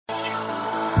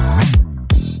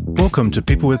Welcome to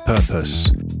People with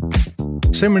Purpose.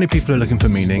 So many people are looking for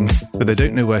meaning, but they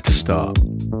don't know where to start.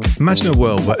 Imagine a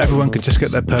world where everyone could just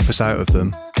get their purpose out of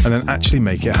them and then actually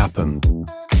make it happen.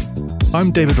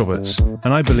 I'm David Roberts, and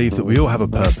I believe that we all have a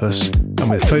purpose, and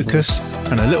with focus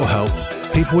and a little help,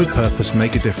 people with purpose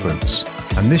make a difference.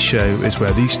 And this show is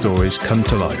where these stories come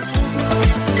to life.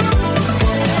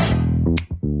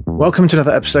 Welcome to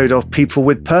another episode of People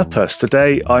with Purpose.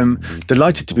 Today, I'm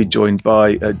delighted to be joined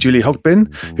by Julie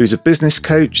Hogbin, who's a business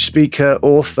coach, speaker,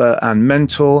 author, and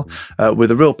mentor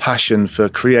with a real passion for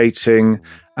creating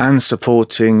and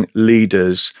supporting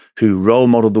leaders who role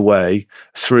model the way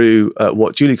through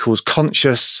what Julie calls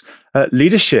conscious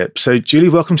leadership. So, Julie,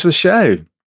 welcome to the show.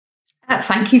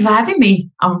 Thank you for having me.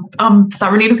 I'm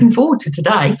thoroughly looking forward to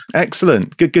today.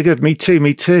 Excellent. Good. Me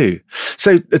too.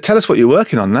 So, tell us what you're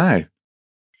working on now.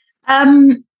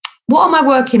 What am I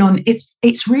working on?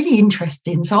 It's really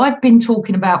interesting. So I've been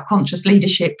talking about conscious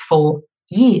leadership for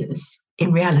years,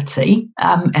 in reality.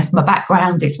 As my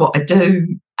background, it's what I do,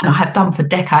 and I have done for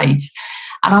decades.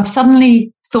 And I've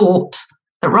suddenly thought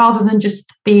that rather than just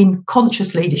being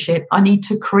conscious leadership, I need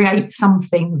to create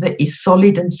something that is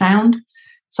solid and sound.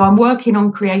 So I'm working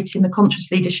on creating the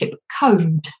Conscious Leadership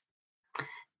Code,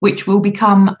 which will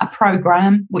become a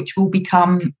program, which will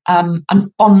become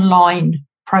an online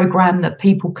program that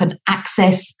people can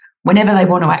access whenever they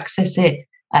want to access it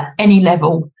at any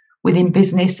level within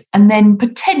business. And then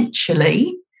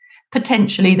potentially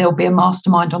there'll be a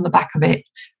mastermind on the back of it.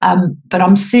 But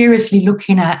I'm seriously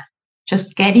looking at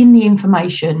just getting the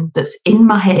information that's in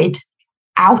my head,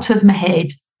 out of my head,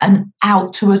 and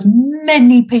out to as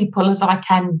many people as I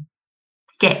can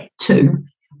get to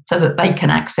so that they can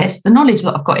access the knowledge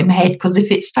that I've got in my head. Because if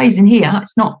it stays in here,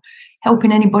 it's not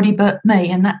helping anybody but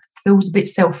me. And that feels a bit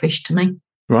selfish to me.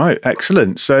 Right,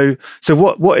 excellent. So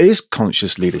what is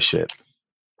conscious leadership?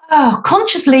 Oh,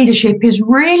 conscious leadership is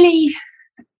really,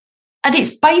 at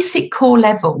its basic core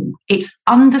level, it's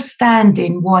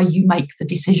understanding why you make the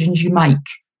decisions you make.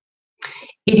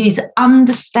 It is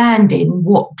understanding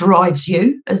what drives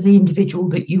you as the individual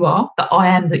that you are, that I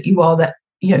am, that you are, that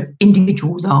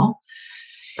individuals are.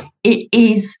 It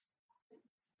is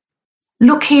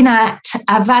looking at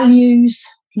our values,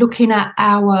 looking at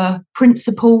our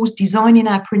principles, designing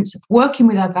our principles, working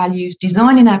with our values,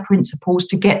 designing our principles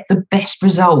to get the best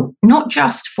result, not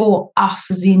just for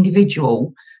us as the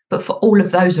individual, but for all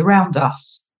of those around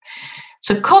us.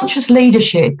 So conscious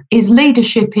leadership is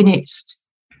leadership in its,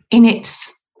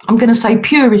 I'm going to say,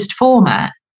 purest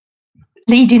format,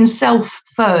 leading self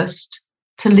first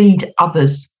to lead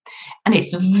others. And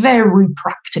it's very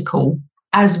practical,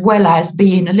 as well as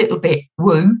being a little bit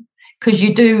woo, because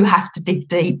you do have to dig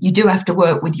deep, you do have to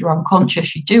work with your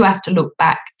unconscious, you do have to look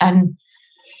back and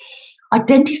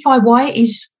identify why it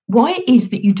is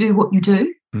that you do what you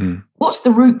do. What's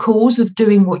the root cause of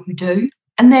doing what you do?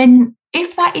 And then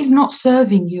if that is not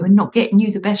serving you and not getting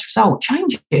you the best result,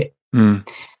 change it.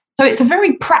 So it's a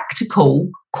very practical,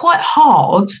 quite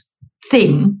hard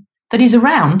thing that is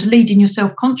around leading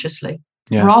yourself consciously,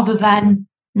 rather than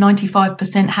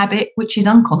 95% habit, which is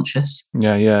unconscious.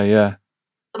 Yeah.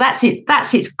 That's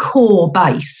its core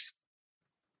base.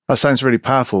 That sounds really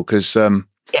powerful because,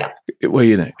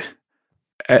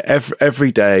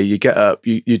 every day you get up,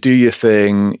 you do your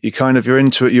thing, you're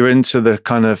into it, you're into the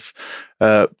kind of,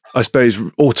 I suppose,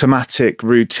 automatic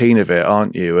routine of it,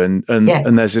 aren't you? And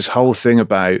there's this whole thing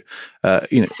about,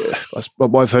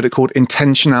 what I've heard it called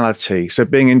intentionality. So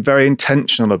being very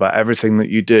intentional about everything that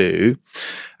you do,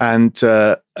 and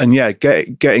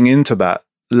getting into that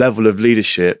level of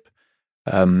leadership.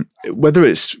 Whether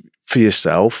it's for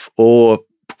yourself or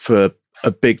for a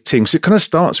big team, so it kind of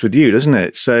starts with you, doesn't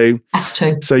it? So has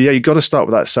to. So you've got to start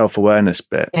with that self-awareness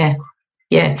bit.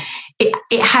 Yeah.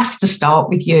 It has to start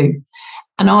with you.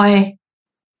 And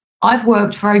I've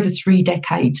worked for over 3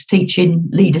 decades teaching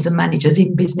leaders and managers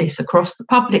in business across the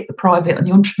public, the private, and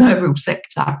the entrepreneurial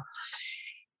sector.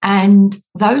 And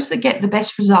those that get the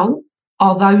best result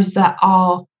are those that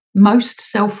are most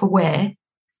self-aware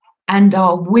and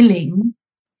are willing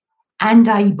and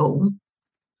able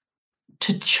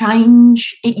to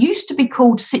change. It used to be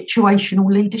called situational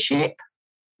leadership.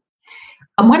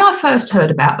 And when I first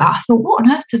heard about that, I thought, what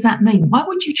on earth does that mean? Why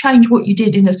would you change what you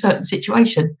did in a certain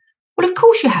situation? Well, of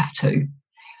course you have to.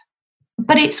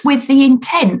 But it's with the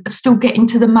intent of still getting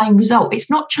to the main result. It's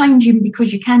not changing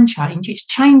because you can change. It's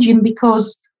changing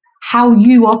because how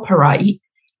you operate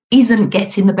isn't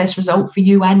getting the best result for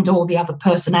you and or the other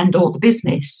person and or the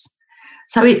business.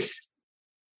 So it's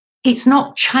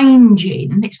not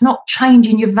changing. It's not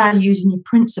changing your values and your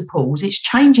principles. It's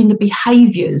changing the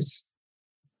behaviours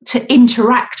to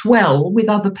interact well with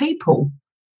other people.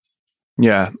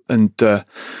 Yeah, and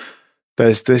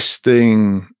there's this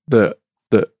thing that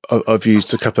I've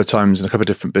used a couple of times in a couple of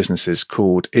different businesses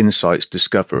called insights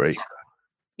discovery.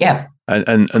 Yeah.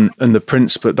 And the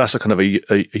principle, that's a kind of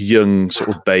a young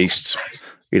sort of based,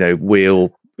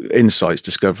 wheel, insights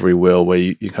discovery wheel, where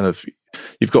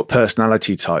you've got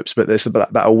personality types, but there's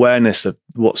that awareness of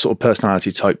what sort of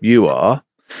personality type you are,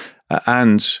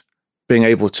 and being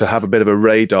able to have a bit of a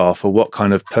radar for what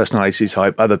kind of personality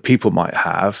type other people might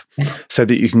have, so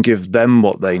that you can give them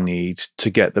what they need to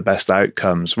get the best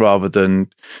outcomes, rather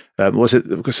than so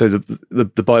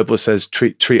the Bible says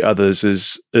treat others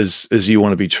as you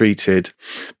want to be treated,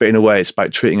 but in a way it's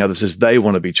about treating others as they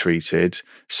want to be treated,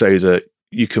 so that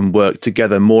you can work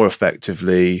together more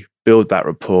effectively, build that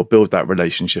rapport, build that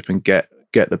relationship, and get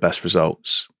the best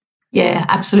results. Yeah,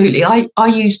 absolutely. I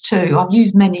use two. I've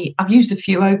used many. I've used a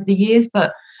few over the years,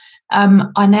 but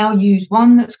I now use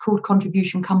one that's called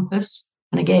Contribution Compass.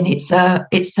 And again, it's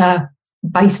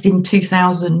based in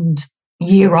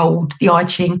 2,000-year-old, the I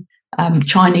Ching,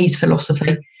 Chinese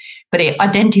philosophy. But it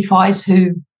identifies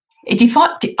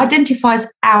identifies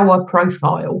our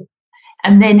profile,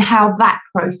 and then how that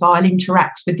profile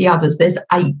interacts with the others. There's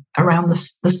 8 around the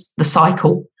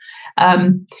cycle.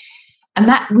 And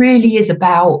that really is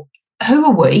about, who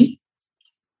are we?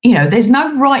 There's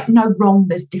no right, no wrong,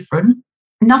 there's different.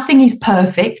 Nothing is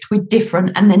perfect, we're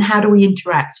different. And then how do we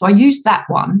interact? So I use that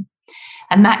one,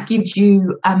 and that gives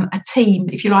you a team,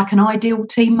 if you like, an ideal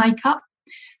team makeup.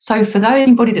 So for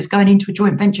anybody that's going into a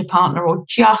joint venture partner or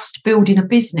just building a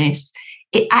business,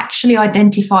 it actually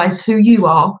identifies who you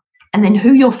are, and then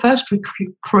who your first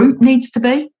recruit needs to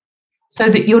be, so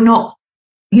that you're not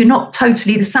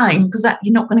totally the same, because that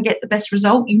you're not going to get the best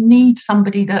result. You need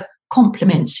somebody that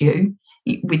complements you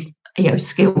with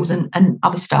skills and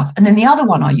other stuff. And then the other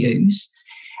one I use,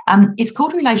 it's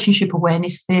called relationship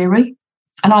awareness theory,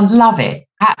 and I love it,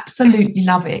 absolutely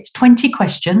love it. It's 20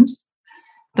 questions.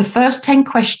 The first 10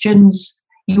 questions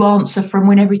you answer from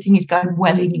when everything is going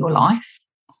well in your life,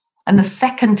 and the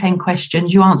second 10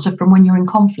 questions you answer from when you're in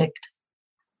conflict.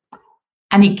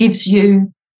 And it gives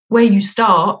you where you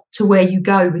start to where you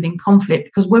go within conflict,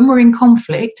 because when we're in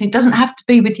conflict, it doesn't have to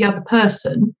be with the other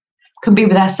person, can be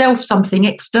with ourselves, something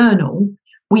external.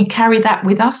 We carry that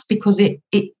with us because it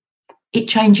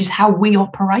changes how we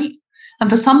operate. And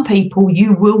for some people,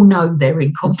 you will know they're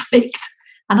in conflict,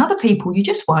 and other people you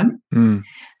just won't.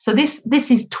 So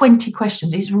this is 20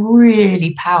 questions. It's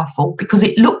really powerful because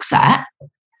it looks at,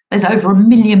 there's over 1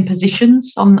 million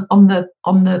positions on the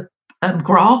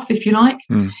graph, if you like.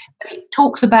 It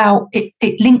talks about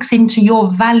it links into your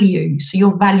values. So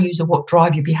your values are what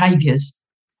drive your behaviours.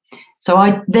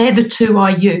 So they're the two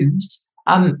I use,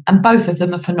 and both of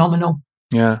them are phenomenal.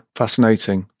 Yeah,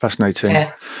 fascinating.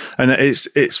 Yeah. And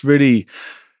it's really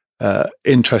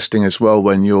interesting as well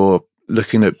when you're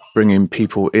looking at bringing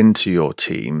people into your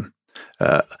team.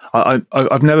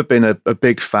 I've never been a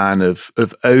big fan of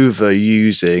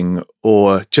overusing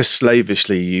or just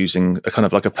slavishly using a kind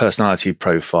of like a personality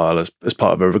profile as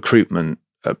part of a recruitment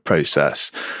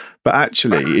process. But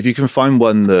actually, if you can find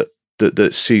one that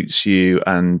suits you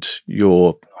and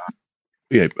your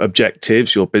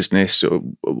objectives, your business, or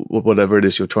whatever it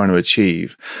is you're trying to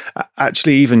achieve,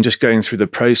 actually even just going through the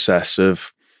process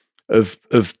of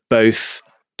both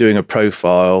doing a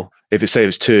profile, if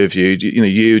it's two of you,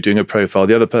 you doing a profile,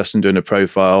 the other person doing a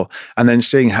profile, and then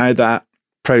seeing how that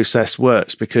process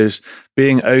works, because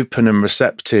being open and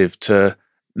receptive to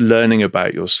learning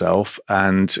about yourself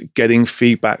and getting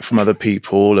feedback from other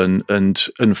people and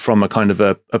from a kind of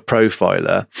a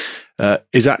profiler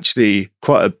is actually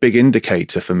quite a big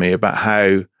indicator for me about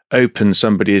how open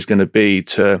somebody is going to be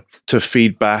to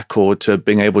feedback or to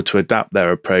being able to adapt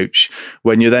their approach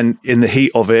when you're then in the heat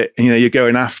of it, and you're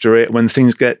going after it. When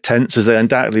things get tense, as they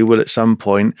undoubtedly will at some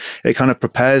point, it kind of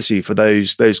prepares you for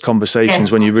those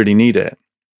conversations when you really need it.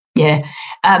 Yeah.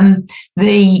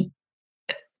 The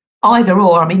either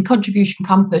or, Contribution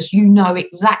Compass,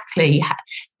 exactly,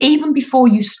 even before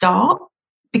you start,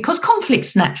 because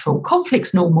conflict's natural,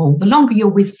 conflict's normal. The longer you're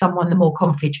with someone, the more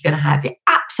conflict you're going to have. You're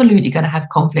absolutely going to have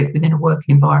conflict within a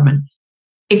working environment.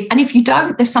 If you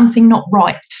don't, there's something not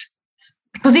right,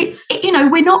 because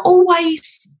we're not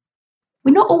always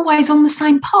on the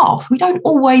same path. We don't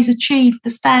always achieve the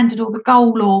standard or the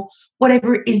goal or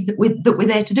whatever it is that we're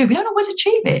there to do. We don't always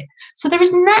achieve it. So there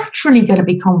is naturally going to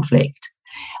be conflict.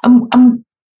 And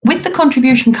with the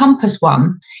Contribution Compass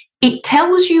one, it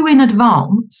tells you in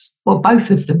advance, well, both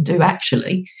of them do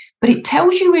actually, but it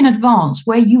tells you in advance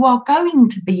where you are going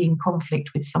to be in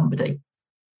conflict with somebody.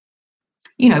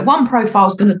 One profile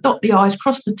is going to dot the I's,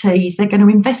 cross the T's, they're going to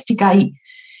investigate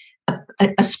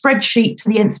a spreadsheet to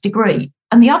the nth degree.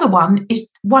 And the other one is,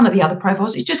 one of the other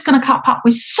profiles is just going to come up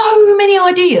with so many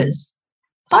ideas.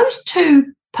 Those two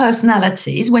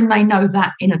personalities, when they know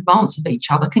that in advance of each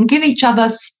other, can give each other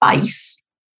space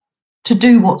to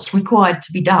do what's required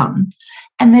to be done.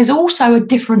 And there's also a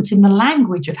difference in the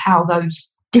language of how those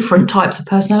different types of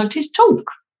personalities talk.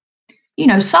 You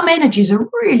know, some energies are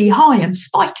really high and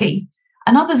spiky,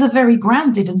 and others are very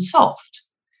grounded and soft.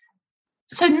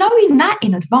 So knowing that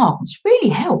in advance really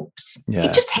helps. Yeah.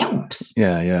 It just helps.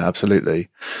 Yeah, absolutely.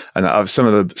 And some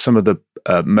of the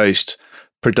most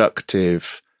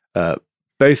productive,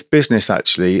 both business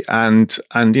actually, and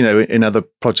you know, in other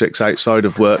projects outside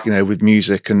of work, you know, with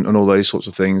music and all those sorts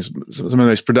of things. Some of the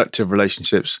most productive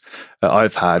relationships that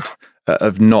I've had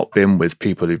have not been with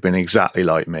people who've been exactly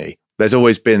like me. There's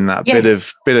always been that bit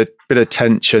of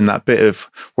tension, that bit of,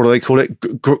 what do they call it,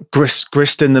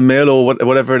 grist in the mill, or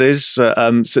whatever it is,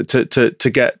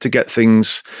 to get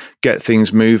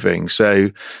things moving. So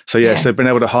yes, they've been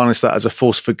able to harness that as a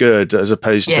force for good, as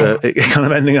opposed to it kind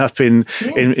of ending up in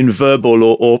verbal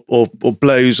or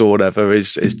blows or whatever.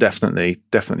 Is definitely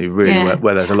really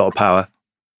where there's a lot of power.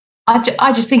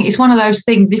 I just think it's one of those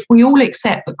things. If we all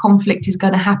accept that conflict is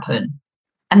going to happen,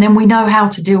 and then we know how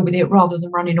to deal with it rather than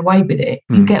running away with it,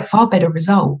 you get far better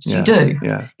results. You do.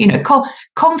 Yeah. You know,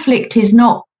 conflict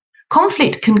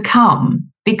can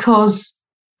come because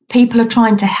people are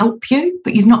trying to help you,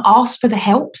 but you've not asked for the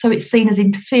help, so it's seen as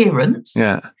interference.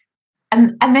 Yeah.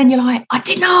 And then you're like, I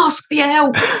didn't ask for your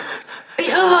help.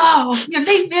 You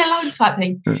leave me alone type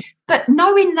thing. Yeah. But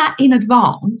knowing that in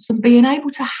advance and being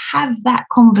able to have that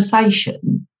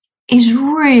conversation is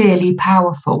really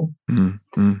powerful.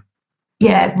 Mm-hmm.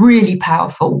 Yeah, really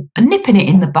powerful. And nipping it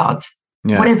in the bud,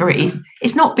 whatever it is.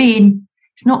 It's not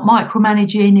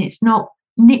micromanaging, it's not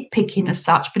nitpicking as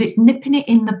such, but it's nipping it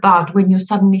in the bud when you're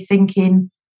suddenly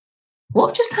thinking,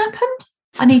 what just happened?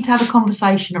 I need to have a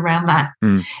conversation around that.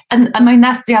 And I mean,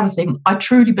 that's the other thing. I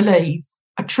truly believe,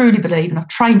 and I've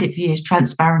trained it for years,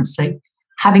 transparency,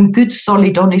 having good,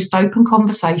 solid, honest, open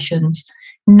conversations,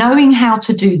 knowing how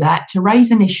to do that, to raise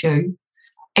an issue,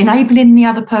 enabling the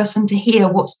other person to hear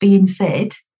what's being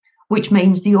said, which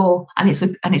means and it's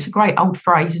a great old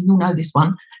phrase, and you'll know this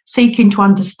one, seeking to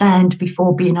understand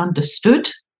before being understood.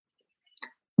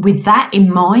 With that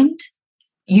in mind,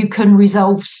 you can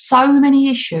resolve so many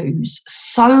issues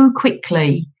so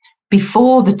quickly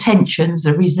before the tensions,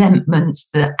 the resentments,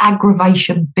 the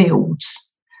aggravation builds.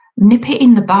 Nip it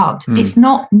in the bud. It's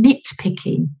not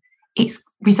nitpicking. It's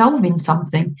resolving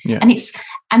something. And it's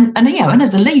and you know, and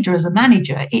as a leader, as a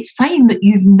manager, it's saying that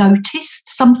you've noticed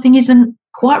something isn't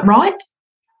quite right.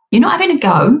 You're not having a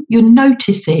go, you're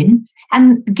noticing,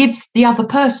 and gives the other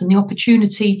person the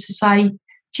opportunity to say, do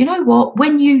you know what,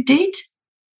 when you did,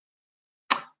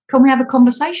 can we have a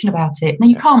conversation about it? Now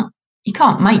you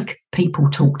can't make people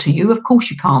talk to you, of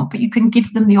course you can't, but you can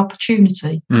give them the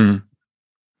opportunity.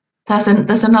 That's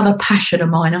another passion of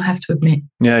mine, I have to admit.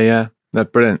 Yeah. That's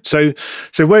brilliant. So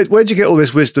where'd you get all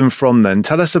this wisdom from then?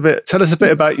 Tell us a bit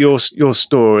about your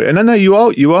story. And I know you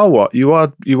are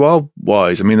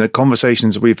wise. I mean, the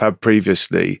conversations we've had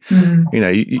previously, you know,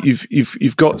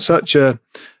 you've got such a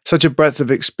breadth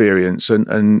of experience,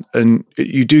 and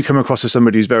you do come across as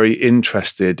somebody who's very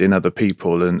interested in other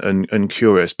people and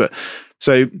curious. But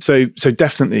so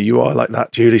definitely you are like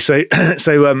that, Julie.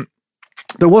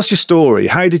 But what's your story?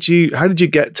 How did you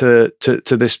get to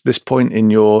this point in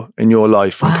your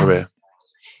life and career?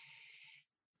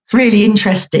 It's really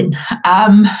interesting.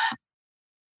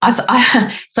 So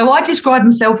I describe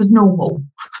myself as normal.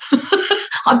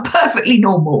 I'm perfectly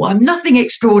normal. I'm nothing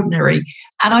extraordinary.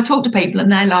 And I talk to people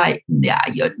and they're like, yeah,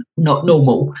 you're not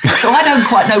normal. So I don't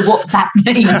quite know what that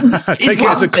means. Take it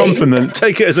as a compliment.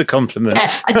 Take it as a compliment.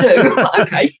 Yeah, I do.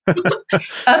 Okay.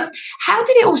 How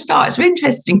did it all start? It's really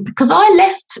interesting because I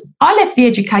left the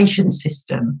education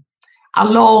system a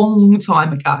long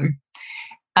time ago.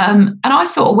 And I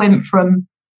sort of went from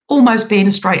almost being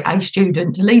a straight A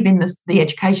student to leaving the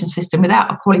education system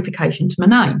without a qualification to my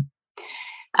name.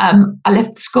 I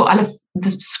left the school.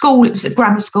 It was a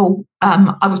grammar school.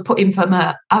 I was put in for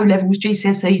my O-levels,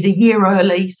 GCSEs a year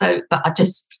early, but I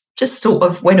just sort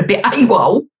of went a bit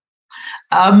AWOL.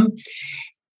 And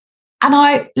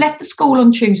I left the school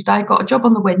on Tuesday, got a job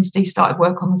on the Wednesday, started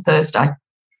work on the Thursday.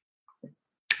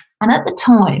 And at the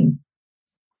time,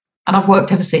 and I've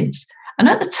worked ever since, and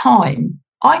at the time,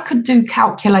 I could do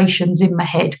calculations in my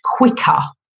head quicker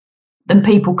than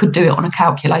people could do it on a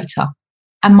calculator.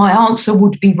 And my answer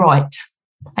would be right.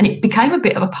 And it became a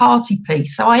bit of a party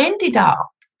piece. So I ended up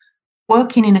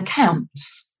working in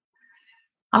accounts.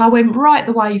 And I went right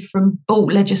the way from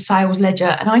bought ledger, sales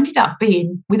ledger, and I ended up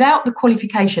being, without the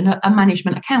qualification, a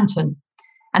management accountant.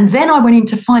 And then I went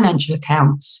into financial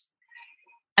accounts.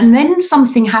 And then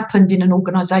something happened in an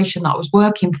organisation that I was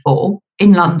working for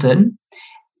in London.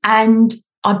 And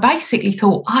I basically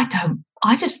thought,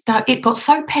 it got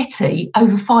so petty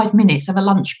over 5 minutes of a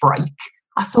lunch break.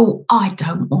 I thought, I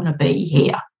don't want to be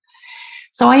here.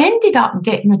 So I ended up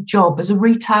getting a job as a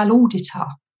retail auditor.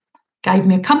 Gave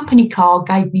me a company car,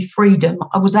 gave me freedom.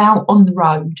 I was out on the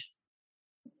road.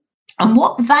 And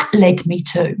what that led me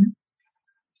to,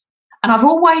 and I've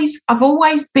always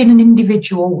been an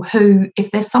individual who, if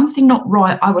there's something not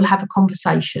right, I will have a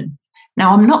conversation.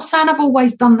 Now, I'm not saying I've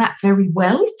always done that very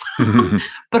well,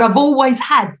 but I've always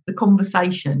had the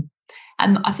conversation.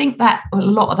 And I think that a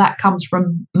lot of that comes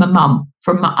from my mum,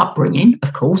 from my upbringing,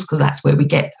 of course, because that's where we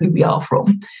get who we are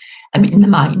from, in the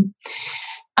main.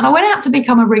 And I went out to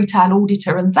become a retail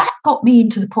auditor, and that got me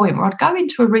into the point where I'd go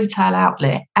into a retail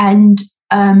outlet and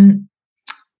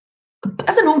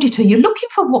as an auditor, you're looking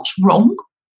for what's wrong,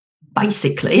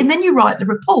 basically, and then you write the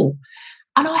report.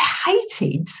 And I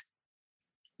hated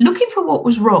looking for what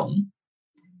was wrong,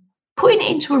 putting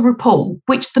it into a report,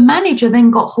 which the manager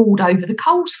then got hauled over the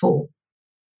coals for.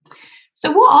 So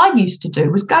what I used to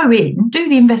do was go in, do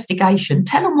the investigation,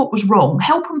 tell them what was wrong,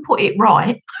 help them put it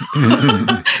right.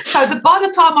 So that by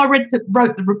the time I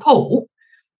wrote the report,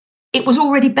 it was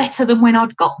already better than when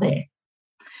I'd got there.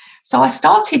 So I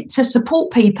started to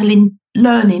support people in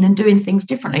learning and doing things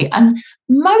differently. And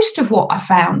most of what I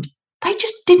found, they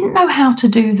just didn't know how to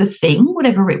do the thing,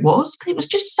 whatever it was, because it was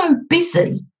just so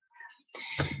busy.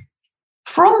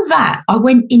 From that, I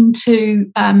went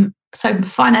into,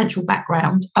 financial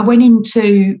background, I went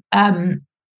into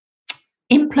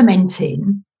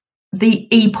implementing the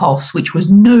EPOS, which was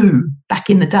new back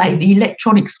in the day, the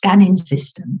electronic scanning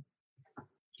system.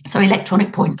 So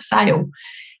electronic point of sale.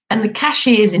 And the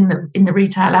cashiers in the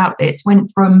retail outlets went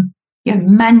from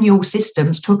manual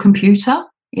systems to a computer.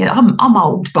 Yeah, I'm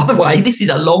old, by the way. This is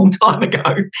a long time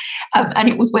ago. And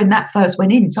it was when that first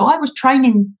went in. So I was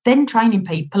training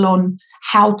people on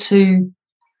how to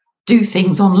do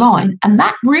things online. And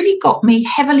that really got me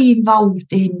heavily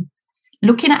involved in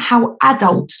looking at how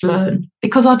adults learn.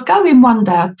 Because I'd go in one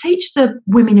day, I'd teach the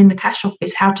women in the cash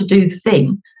office how to do the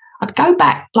thing. I'd go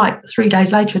back like 3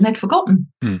 days later and they'd forgotten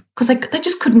because they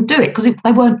just couldn't do it because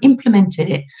they weren't implementing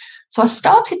it. So I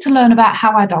started to learn about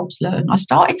how adults learn. I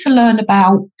started to learn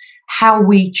about how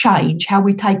we change, how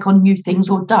we take on new things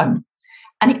or don't.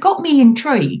 And it got me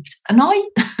intrigued. And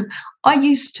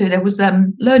there was a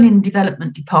learning and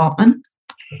development department,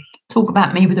 talk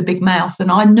about me with a big mouth,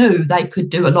 and I knew they could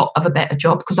do a lot of a better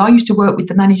job because I used to work with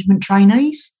the management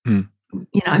trainees, and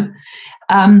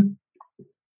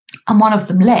one of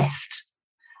them left.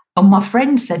 And my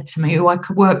friend said to me, who I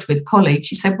worked with, colleague,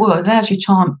 she said, well, now's your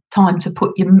time to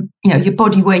put your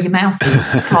body where your mouth is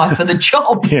to apply for the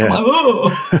job. Yeah. I'm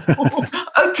like,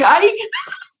 okay.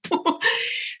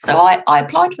 So I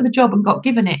applied for the job and got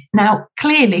given it. Now,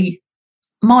 clearly,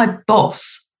 my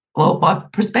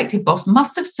prospective boss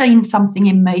must have seen something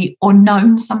in me or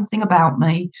known something about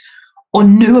me or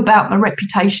knew about my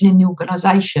reputation in the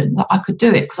organisation that I could do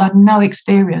it because I had no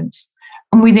experience.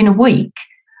 And within a week,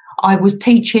 I was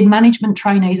teaching management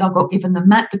trainees. I got given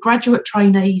the graduate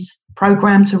trainees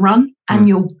program to run,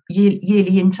 annual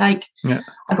yearly intake. Yeah.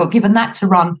 I got given that to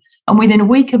run. And within a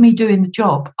week of me doing the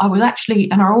job, I was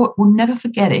actually, and I will never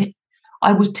forget it,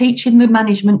 I was teaching the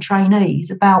management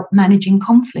trainees about managing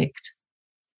conflict.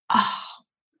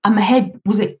 And my head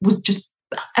was just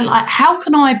like, how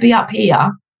can I be up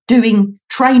here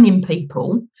training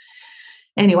people?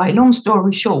 Anyway, long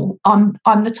story short, I'm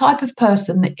the type of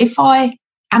person that if I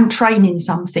am training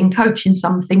something, coaching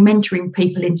something, mentoring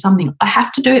people in something, I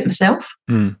have to do it myself.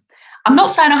 I'm not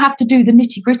saying I have to do the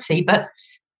nitty-gritty, but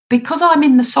because I'm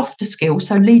in the softer skills,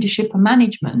 so leadership and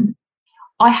management,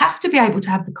 I have to be able to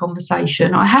have the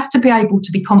conversation. I have to be able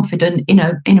to be confident in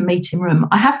a meeting room.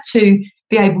 I have to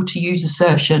be able to use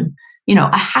assertion.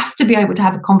 I have to be able to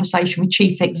have a conversation with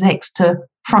chief execs to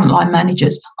frontline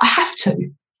managers. I have to.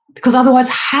 Because otherwise,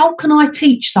 how can I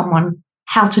teach someone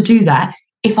how to do that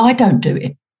if I don't do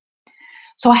it?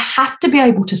 So I have to be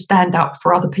able to stand up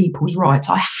for other people's rights.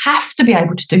 I have to be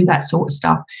able to do that sort of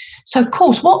stuff. So, of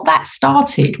course, what that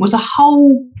started was a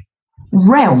whole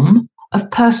realm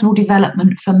of personal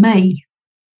development for me.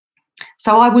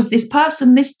 So I was this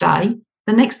person this day,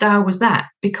 the next day I was that,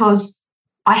 because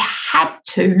I had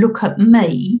to look at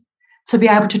me to be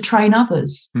able to train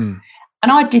others. And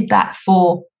I did that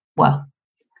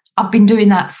I've been doing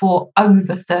that for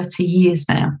over 30 years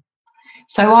now.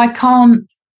 So I can't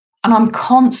And I'm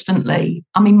constantly,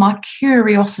 my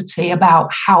curiosity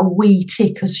about how we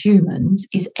tick as humans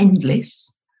is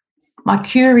endless. My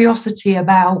curiosity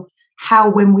about how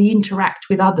when we interact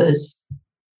with others,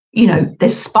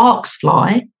 there's sparks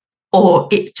fly or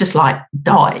it just like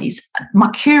dies. My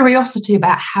curiosity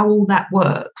about how all that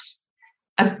works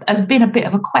has been a bit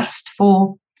of a quest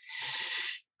for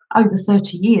over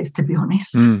 30 years, to be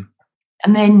honest.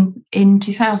 And then in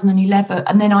 2011,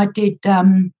 and then I did,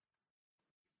 I've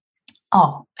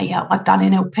done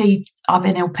NLP. I've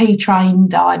NLP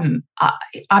trained.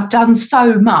 I've done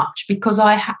so much because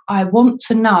I want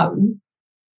to know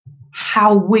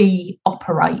how we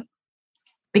operate,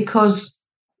 because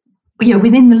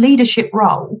within the leadership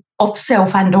role of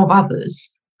self and of others,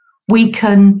 we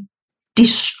can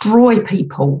destroy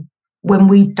people when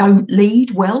we don't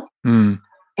lead well,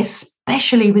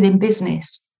 especially within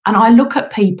business. And I look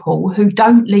at people who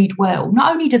don't lead well.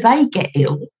 Not only do they get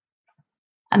ill,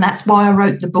 and that's why I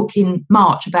wrote the book in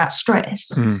March about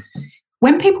stress.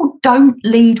 When people don't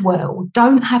lead well,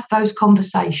 don't have those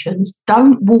conversations,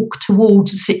 don't walk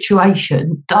towards a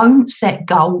situation, don't set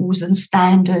goals and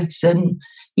standards and,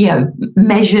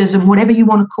 measures and whatever you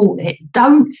want to call it,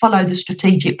 don't follow the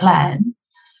strategic plan,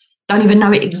 don't even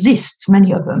know it exists,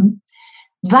 many of them,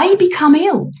 they become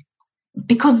ill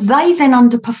because they then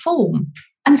underperform.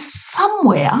 And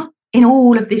somewhere in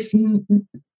all of this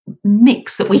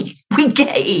mix that we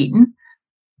get in,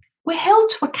 we're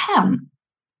held to account.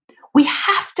 We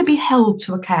have to be held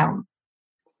to account.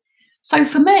 So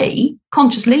for me,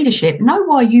 conscious leadership, know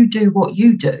why you do what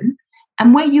you do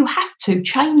and where you have to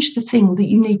change the thing that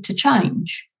you need to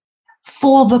change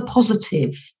for the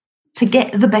positive to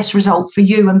get the best result for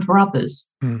you and for others,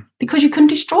 because you can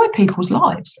destroy people's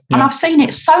lives. Yeah. And I've seen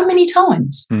it so many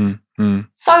times,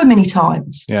 so many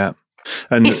times. Yeah.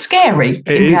 And it's scary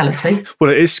in reality.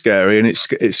 Well, it is scary, and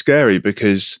it's scary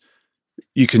because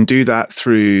you can do that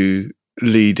through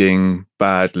leading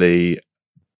badly,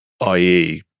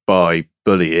 i.e. by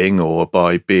bullying or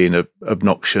by being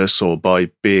obnoxious or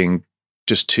by being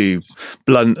just too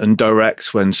blunt and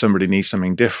direct when somebody needs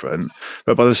something different.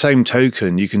 But by the same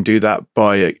token, you can do that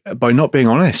by not being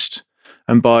honest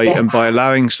and by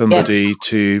allowing somebody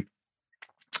to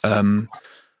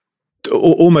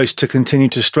almost to continue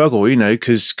to struggle,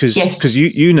 because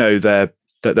you know that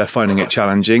they're finding it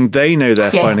challenging. They know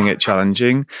they're finding it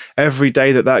challenging. Every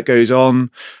day that goes on,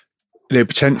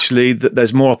 potentially that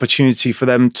there's more opportunity for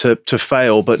them to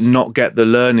fail, but not get the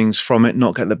learnings from it,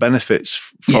 not get the benefits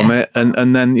from it.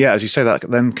 And then, as you say, that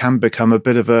then can become a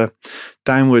bit of a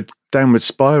downward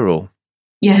spiral.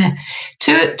 Yeah.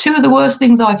 Two of the worst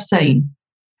things I've seen.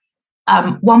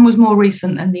 One was more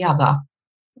recent than the other,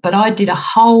 but I did a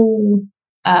whole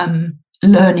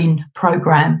learning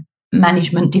program,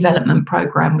 management development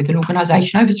program with an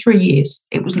organisation over 3 years.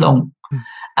 It was long.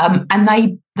 And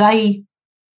they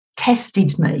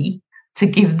tested me to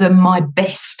give them my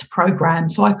best program.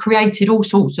 So I created all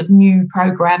sorts of new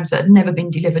programs that had never been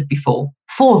delivered before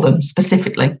for them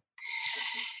specifically.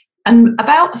 And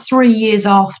about 3 years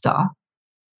after,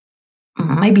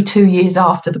 maybe 2 years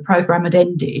after the program had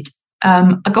ended,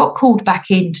 I got called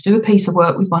back in to do a piece of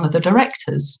work with one of the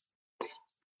directors.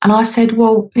 And I said,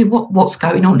 well, what's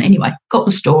going on? Anyway, got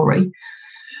the story.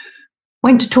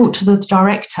 Went to talk to the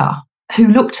director, who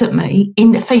looked at me,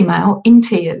 female, in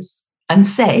tears, and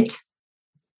said,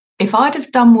 if I'd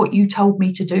have done what you told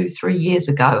me to do 3 years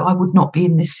ago, I would not be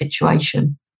in this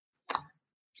situation.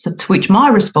 So to which my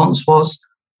response was,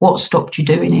 what stopped you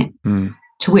doing it?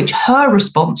 To which her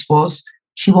response was,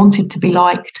 she wanted to be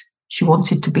liked. She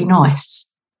wanted to be nice.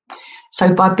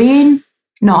 So by being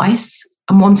nice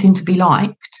and wanting to be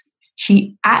liked,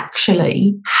 she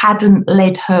actually hadn't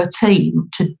led her team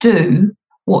to do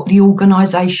what the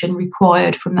organisation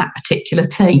required from that particular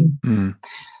team.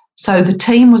 So the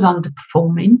team was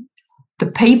underperforming. The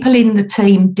people in the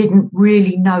team didn't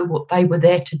really know what they were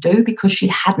there to do because she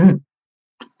hadn't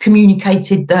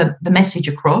communicated the message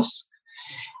across.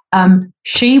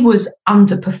 She was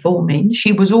underperforming.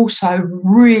 She was also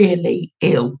really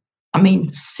ill.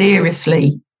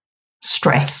 Seriously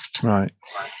stressed. Right.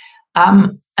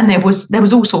 And there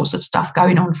was all sorts of stuff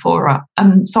going on for her.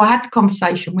 So I had the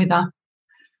conversation with her,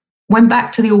 went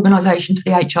back to the organisation, to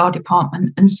the HR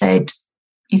department, and said,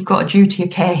 you've got a duty of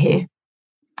care here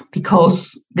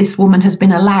because this woman has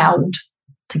been allowed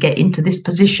to get into this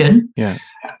position. Yeah.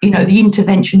 The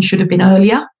intervention should have been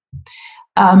earlier.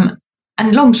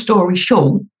 And long story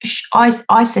short,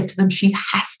 I said to them, she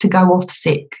has to go off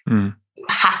sick. You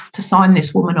have to sign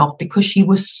this woman off because she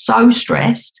was so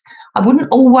stressed. I wouldn't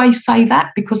always say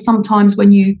that because sometimes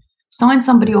when you sign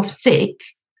somebody off sick,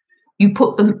 you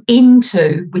put them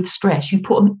into with stress. You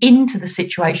put them into the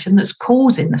situation that's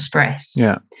causing the stress.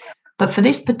 Yeah. But for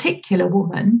this particular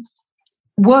woman,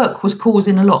 work was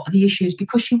causing a lot of the issues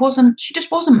because she just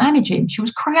wasn't managing. She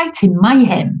was creating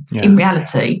mayhem in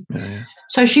reality. Yeah.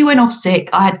 So she went off sick.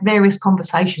 I had various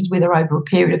conversations with her over a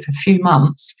period of a few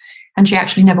months, and she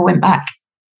actually never went back.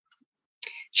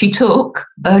 She took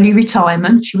early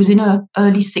retirement. She was in her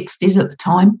early 60s at the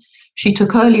time. She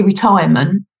took early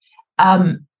retirement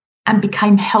and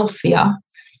became healthier,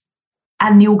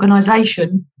 and the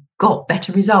organisation got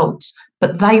better results,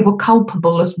 but they were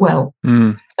culpable as well.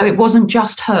 So it wasn't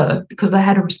just her, because they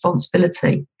had a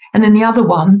responsibility. And then the other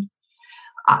one,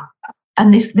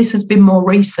 and this has been more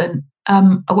recent,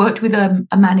 I worked with a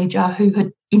manager who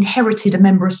had inherited a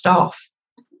member of staff.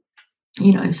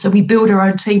 So we build our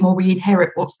own team, or we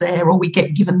inherit what's there, or we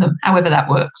get given them, however that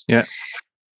works. Yeah.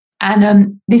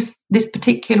 And this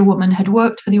particular woman had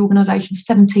worked for the organisation for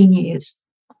 17 years.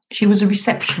 She was a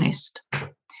receptionist.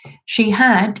 She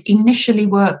had initially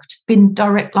been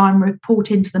direct line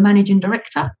reporting to the managing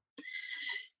director.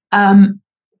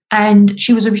 And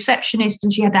she was a receptionist,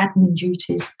 and she had admin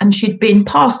duties, and she'd been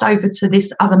passed over to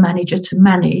this other manager to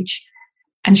manage,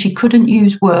 and she couldn't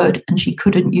use Word and she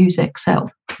couldn't use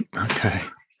Excel. Okay.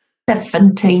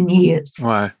 17 years.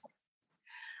 Wow.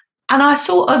 And I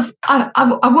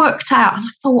I worked out, and I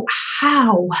thought,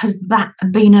 how has that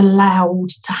been allowed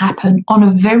to happen on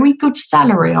a very good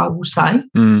salary, I will say.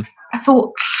 I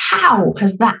thought, how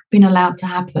has that been allowed to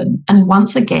happen? And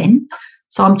once again,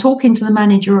 so I'm talking to the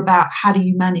manager about how do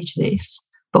you manage this?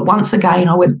 But once again,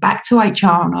 I went back to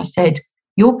HR and I said,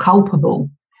 you're culpable.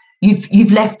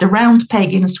 You've left a round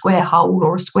peg in a square hole,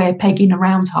 or a square peg in a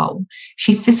round hole.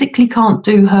 She physically can't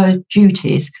do her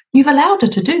duties. You've allowed her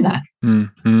to do that.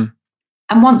 Mm-hmm.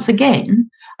 And once again,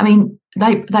 I mean,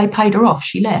 they paid her off.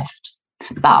 She left.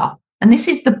 And this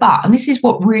is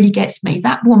what really gets me.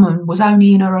 That woman was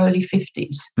only in her early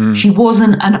 50s. She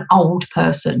wasn't an old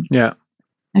person. Yeah.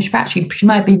 And she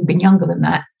may have even been younger than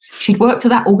that. She'd worked at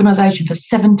that organisation for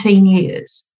 17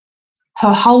 years.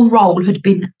 Her whole role had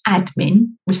been admin,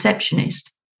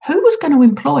 receptionist. Who was going to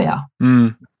employ her?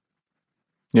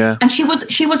 Yeah. And she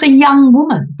was a young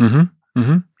woman. Mm-hmm.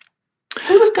 Mm-hmm.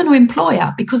 Who was going to employ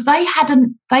her? Because they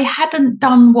hadn't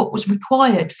done what was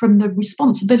required from the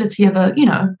responsibility of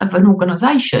an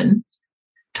organisation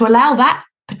to allow that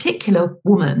particular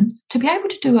woman to be able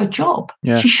to do her job.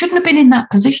 Yeah. She shouldn't have been in that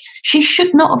position. She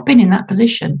should not have been in that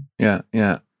position. Yeah,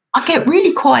 yeah. I get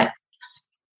really quite.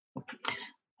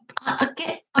 I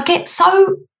get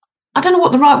so, I don't know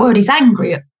what the right word is,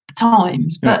 angry at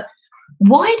times, but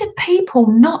why do people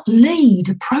not lead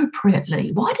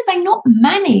appropriately? Why do they not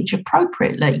manage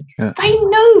appropriately? Yeah. They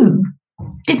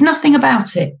did nothing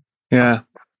about it. Yeah.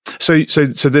 So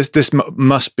this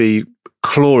must be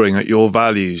clawing at your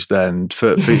values then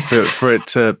for it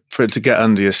to get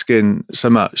under your skin so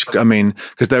much. I mean,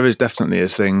 because there is definitely a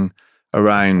thing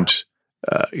around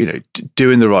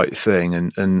doing the right thing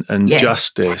and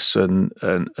justice and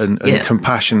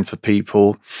compassion for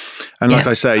people. And like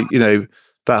I say,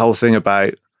 that whole thing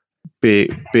about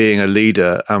being a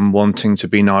leader and wanting to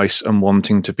be nice and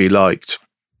wanting to be liked.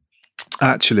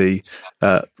 Actually,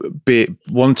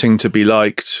 wanting to be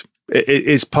liked it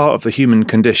is part of the human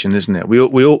condition, isn't it? We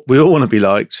all want to be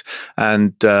liked,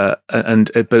 but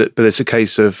it's a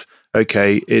case of,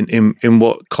 okay, in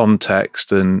what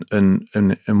context and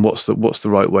what's the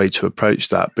right way to approach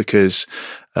that? Because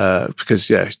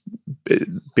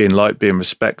being liked, being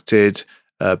respected,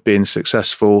 being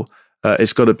successful,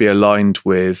 it's got to be aligned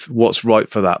with what's right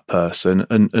for that person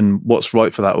and what's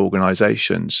right for that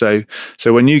organization. So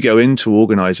when you go into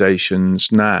organizations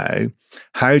now,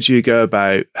 how do you go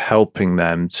about helping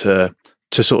them to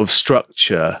sort of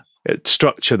structure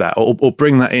that or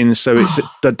bring that in so it's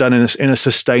done in a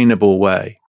sustainable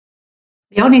way?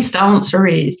 The honest answer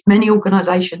is many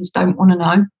organizations don't want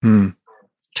to know,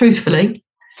 truthfully,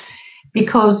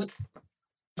 because,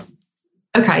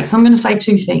 okay, so I'm going to say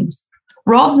two things.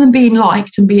 Rather than being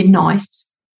liked and being nice,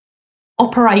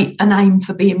 operate and aim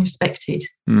for being respected.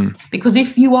 Because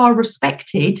if you are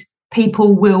respected,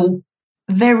 people will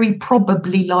very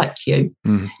probably like you.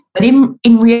 But in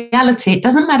reality, it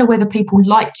doesn't matter whether people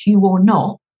like you or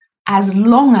not, as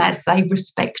long as they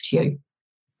respect you.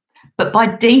 But by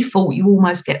default, you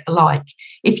almost get the like.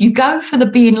 If you go for the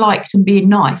being liked and being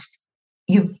nice,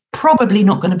 you're probably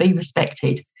not going to be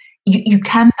respected. You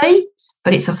can be,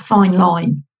 but it's a fine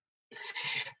line.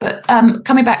 But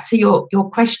coming back to your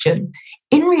question,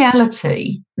 in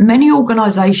reality, many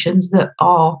organisations that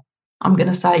are, I'm going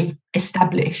to say,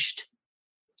 established,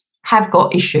 have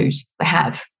got issues. They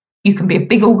have. You can be a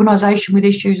big organisation with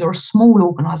issues or a small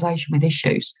organisation with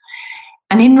issues.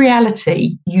 And in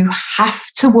reality, you have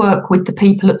to work with the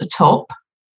people at the top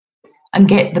and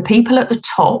get the people at the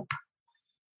top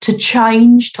to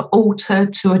change, to alter,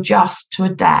 to adjust, to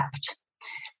adapt.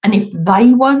 And if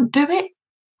they won't do it,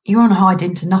 you're on a hide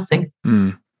into nothing,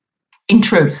 in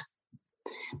truth,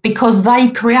 because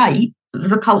they create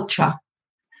the culture.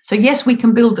 So yes, we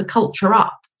can build the culture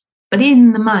up, but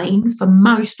in the main, for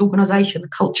most organisations, the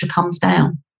culture comes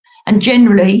down. And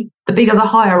generally, the bigger the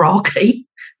hierarchy,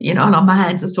 and my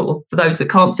hands are sort of, for those that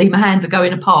can't see, my hands are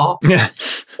going apart. Yeah.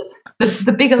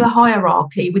 The bigger the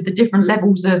hierarchy with the different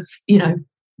levels of,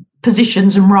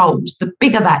 positions and roles, the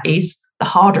bigger that is, the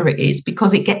harder it is,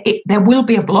 because there will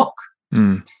be a block.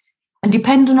 And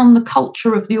dependent on the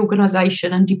culture of the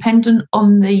organisation and dependent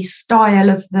on the style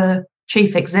of the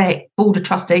chief exec, board of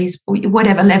trustees,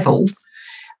 whatever level,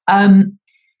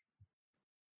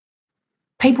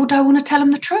 people don't want to tell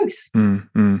them the truth.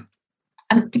 And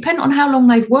depending on how long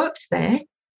they've worked there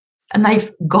and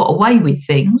they've got away with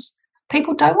things,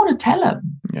 people don't want to tell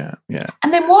them. Yeah.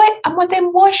 And then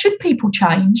why should people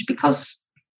change? Because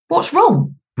what's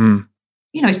wrong?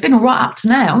 It's been all right up to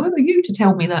now. Who are you to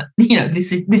tell me that,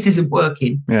 this isn't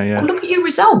working? Yeah. Well, look at your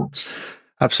results.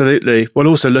 Absolutely. Well,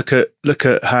 also look at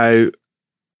how,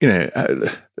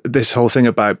 this whole thing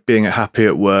about being happy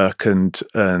at work and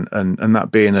that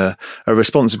being a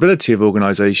responsibility of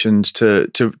organisations to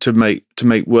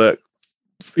make work,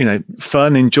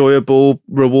 fun, enjoyable,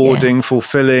 rewarding,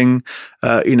 fulfilling,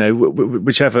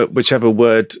 whichever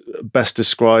word best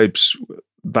describes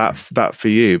that for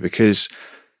you, because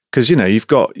you've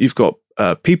got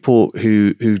people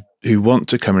who want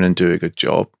to come in and do a good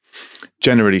job.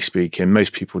 Generally speaking,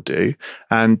 most people do,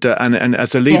 and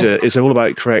as a leader, it's all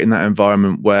about creating that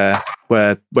environment where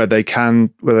they can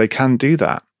do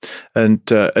that.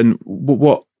 And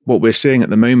what we're seeing at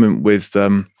the moment with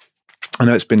I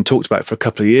know it's been talked about for a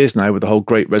couple of years now with the whole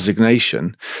Great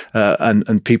Resignation,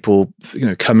 and people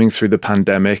coming through the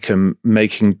pandemic and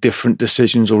making different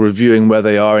decisions or reviewing where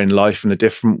they are in life in a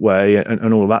different way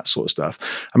and all of that sort of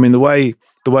stuff. I mean, the way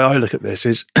I look at this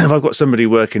is, if I've got somebody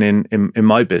working in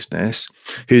my business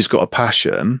who's got a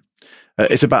passion,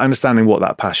 it's about understanding what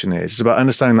that passion is. It's about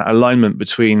understanding that alignment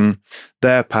between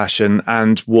their passion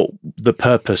and what the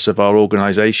purpose of our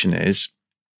organisation is,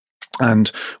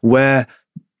 and where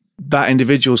that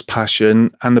individual's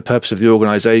passion and the purpose of the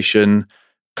organisation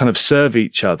kind of serve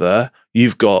each other.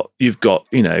 You've got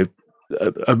a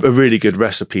really good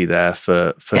recipe there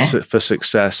for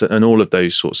success and all of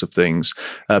those sorts of things.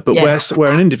 But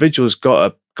where an individual's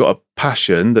got a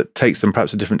passion that takes them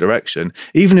perhaps a different direction,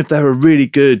 even if they're a really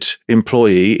good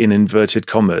employee in inverted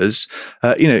commas,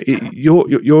 you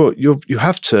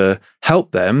have to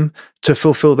help them to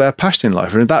fulfill their passion in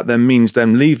life. And if that then means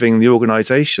them leaving the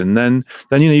organisation, then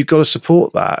you've got to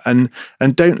support that and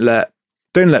don't let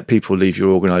people leave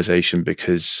your organisation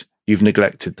because you've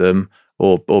neglected them,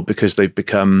 or because they've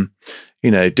become,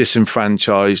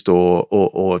 disenfranchised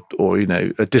or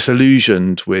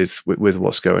disillusioned with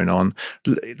what's going on.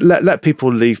 Let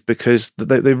people leave because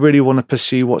they really want to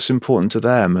pursue what's important to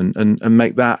them, and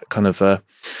make that kind of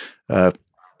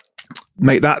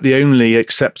make that the only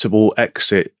acceptable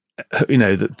exit,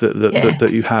 that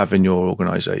you have in your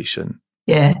organisation.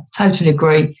 Yeah, totally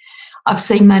agree. I've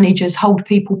seen managers hold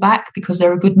people back because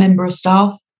they're a good member of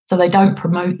staff, so they don't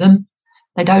promote them.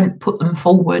 They don't put them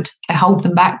forward. They hold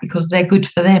them back because they're good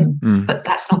for them. But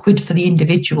that's not good for the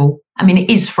individual. I mean, it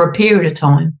is for a period of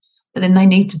time, but then they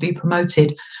need to be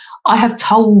promoted. I have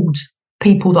told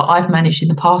people that I've managed in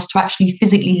the past to actually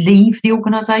physically leave the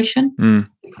organisation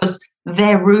because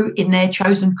their route in their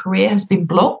chosen career has been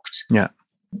blocked. Yeah.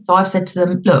 So I've said to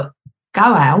them, look, go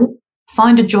out,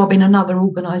 find a job in another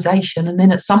organisation, and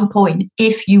then at some point,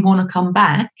 if you want to come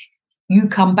back, you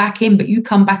come back in, but you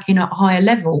come back in at a higher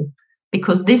level.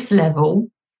 Because this level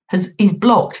is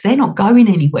blocked. They're not going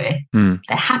anywhere. They're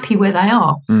happy where they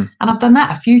are. And I've done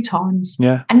that a few times.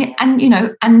 Yeah.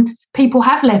 And people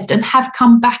have left and have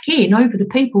come back in over the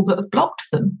people that have blocked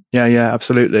them. Yeah,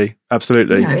 absolutely.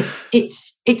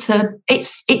 It's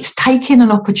taking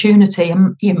an opportunity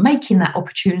and making that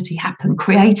opportunity happen,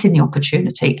 creating the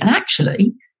opportunity, and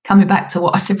actually coming back to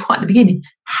what I said right at the beginning,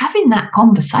 having that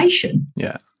conversation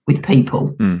with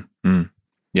people.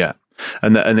 Yeah.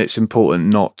 And it's important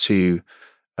not to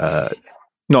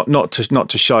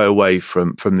shy away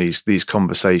from these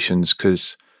conversations,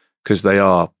 because they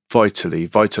are vitally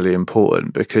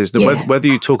important. Because whether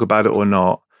you talk about it or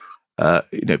not,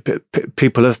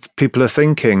 people are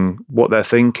thinking what they're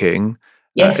thinking,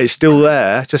 Yes. It's still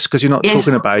there. Just because you're not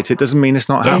talking about it doesn't mean it's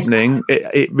not happening.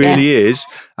 It really is.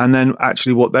 And then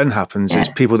actually what then happens is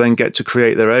people then get to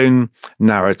create their own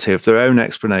narrative, their own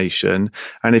explanation.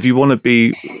 And if you want to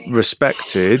be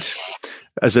respected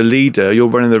as a leader, you're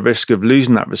running the risk of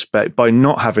losing that respect by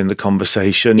not having the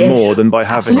conversation more than by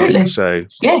having it. So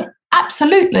yeah,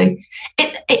 absolutely.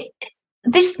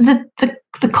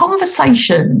 The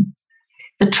conversation,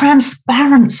 the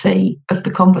transparency of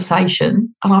the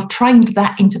conversation, and I've trained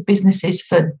that into businesses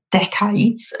for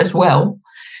decades as well,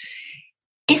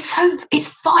 it's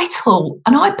vital.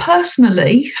 And I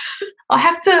personally, I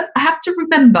have to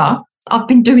remember I've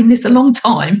been doing this a long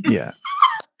time. Yeah.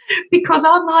 Because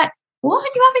I'm like, why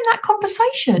aren't you having that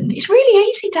conversation? It's really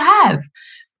easy to have.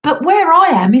 But where I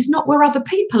am is not where other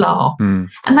people are.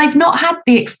 And they've not had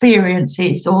the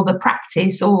experiences or the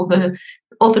practice or the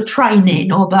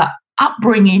training or the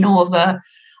upbringing or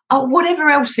whatever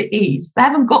else it is. They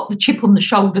haven't got the chip on the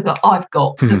shoulder that I've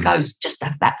got that goes, just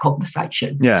have that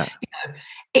conversation. Yeah.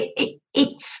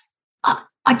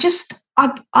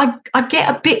 I get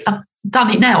a bit, I've done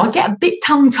it now, I get a bit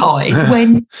tongue-tied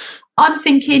when I'm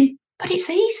thinking, but it's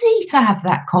easy to have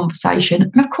that conversation.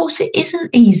 And of course, it isn't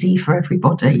easy for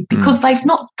everybody because they've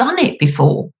not done it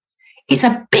before. It's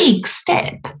a big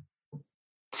step.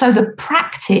 So the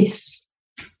practice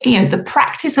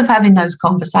of having those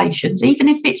conversations, even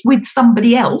if it's with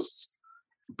somebody else,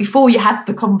 before you have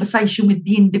the conversation with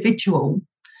the individual,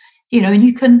 and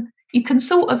you can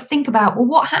sort of think about, well,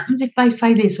 what happens if they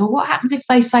say this, or what happens if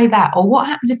they say that, or what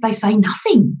happens if they say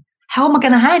nothing? How am I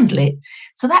going to handle it?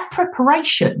 So that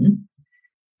preparation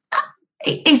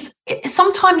is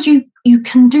sometimes you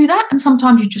can do that, and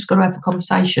sometimes you just got to have the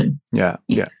conversation. Yeah.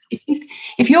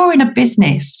 If you're in a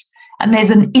business and there's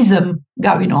an ism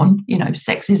going on,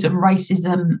 sexism,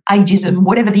 racism, ageism,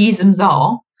 whatever the isms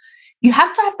are, you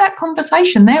have to have that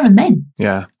conversation there and then.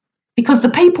 Yeah. Because the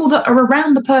people that are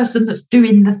around the person that's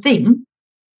doing the thing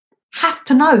have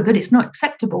to know that it's not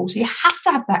acceptable. So you have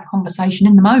to have that conversation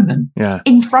in the moment,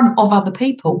 in front of other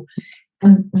people.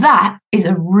 And that is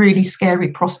a really scary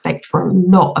prospect for a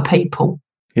lot of people.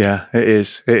 Yeah, it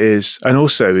is. It is. And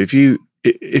also, if you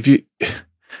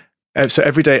so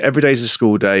every day is a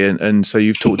school day, and so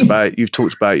you've talked about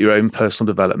your own personal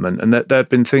development, and there have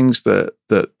been things that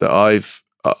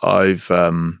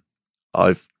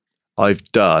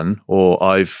I've done or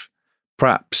I've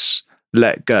perhaps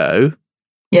let go.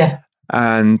 Yeah.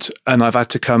 And I've had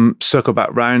to circle back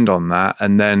round on that,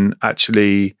 and then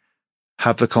actually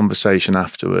have the conversation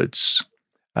afterwards.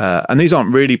 And these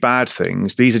aren't really bad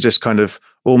things. These are just kind of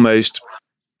almost,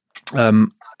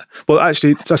 well,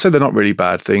 actually, I said they're not really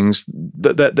bad things.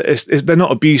 They're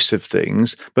not abusive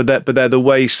things, but they're the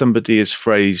way somebody has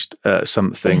phrased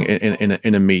something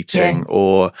in a meeting,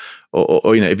 or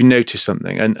if you notice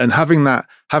something, and having that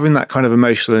kind of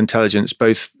emotional intelligence,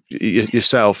 both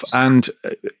yourself and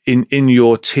in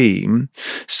your team.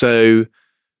 So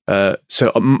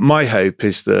my hope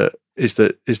is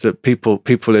that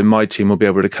people in my team will be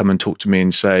able to come and talk to me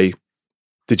and say,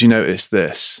 "Did you notice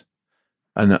this?"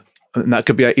 And that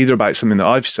could be either about something that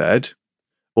I've said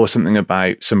or something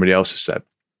about somebody else has said.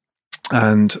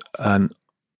 And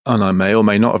I may or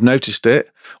may not have noticed it,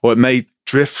 or it may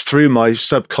drift through my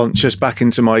subconscious back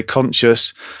into my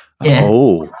conscious. Yeah.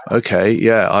 Oh, okay.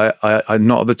 Yeah. I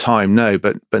not at the time. No,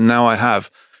 but now I have.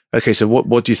 Okay. So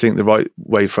what do you think the right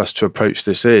way for us to approach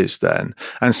this is then?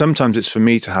 And sometimes it's for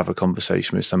me to have a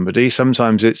conversation with somebody.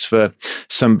 Sometimes it's for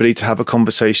somebody to have a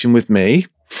conversation with me.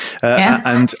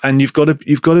 And you've got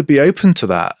to be open to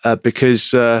that,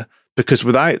 because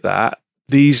without that,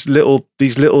 these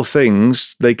little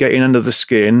things, they get in under the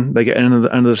skin, they get in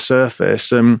under the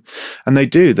surface, and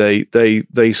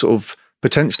they sort of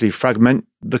potentially fragment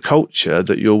the culture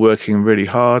that you're working really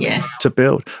hard to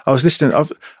build. I was listening.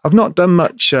 I've not done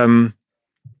much Simon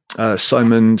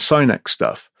Sinek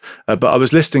stuff. But I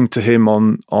was listening to him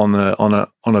on a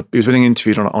he was being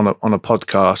interviewed on a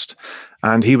podcast,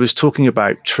 and he was talking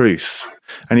about truth,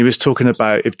 and he was talking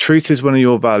about if truth is one of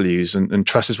your values and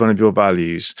trust is one of your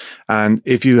values, and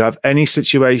if you have any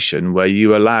situation where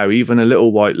you allow even a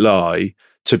little white lie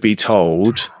to be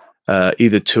told,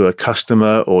 either to a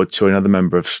customer or to another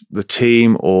member of the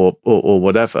team or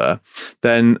whatever,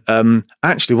 then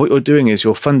actually what you're doing is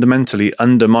you're fundamentally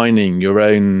undermining your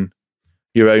own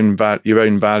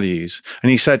values.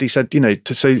 And he said,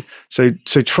 so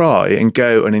try and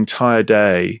go an entire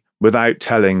day without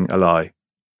telling a lie,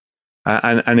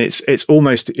 and it's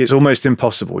almost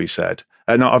impossible. He said,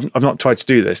 and I've not tried to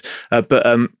do this, but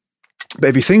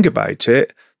if you think about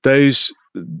it, those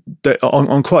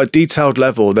on quite a detailed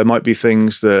level, there might be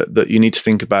things that you need to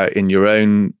think about in your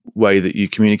own way that you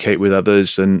communicate with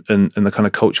others, and the kind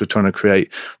of culture you're trying to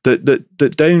create that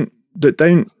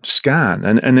don't scan,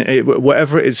 and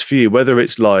whatever it is for you, whether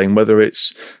it's lying, whether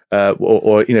it's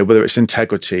or whether it's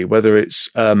integrity, whether it's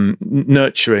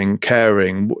nurturing,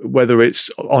 caring, whether it's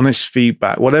honest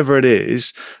feedback, whatever it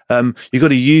is, you've got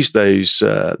to use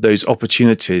those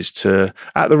opportunities to,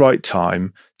 at the right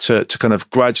time, to kind of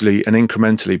gradually and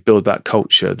incrementally build that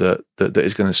culture that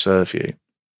is going to serve you.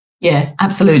 Yeah,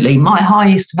 absolutely. My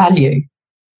highest value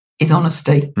is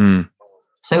honesty.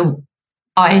 So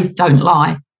I don't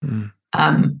lie.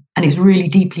 And it's really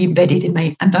deeply embedded in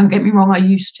me. And don't get me wrong, I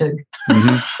used to.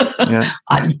 Yeah.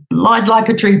 I lied like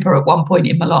a trooper at one point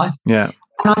in my life. Yeah.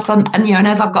 And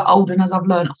as I've got older and as I've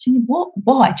learned, I think,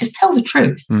 why? Just tell the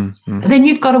truth. And then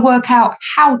you've got to work out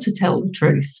how to tell the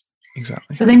truth.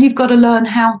 Exactly. So then you've got to learn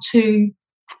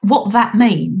what that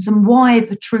means and why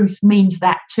the truth means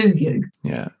that to you.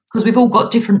 Yeah. Because we've all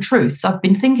got different truths. I've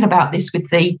been thinking about this with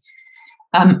the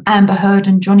Amber Heard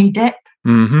and Johnny Depp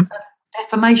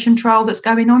defamation trial that's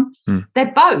going on.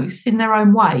 They're both, in their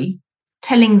own way,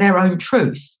 telling their own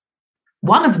truth.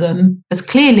 One of them has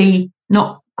clearly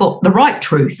not got the right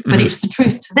truth, but it's the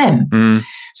truth to them.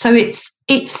 So it's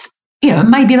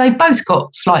maybe they've both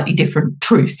got slightly different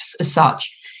truths as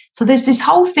such. So there's this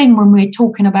whole thing when we're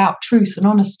talking about truth and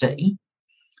honesty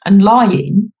and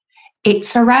lying,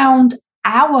 it's around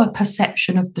our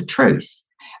perception of the truth.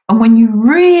 And when you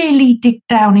really dig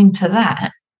down into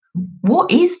that, what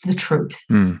is the truth?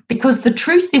 Because the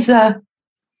truth is a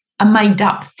made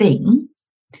up thing,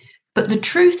 but the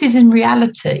truth is in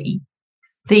reality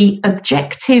the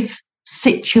objective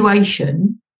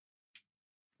situation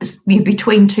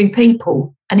between two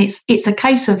people. And it's a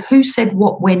case of who said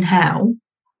what, when, how,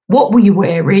 what were you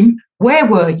wearing, where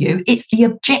were you? It's the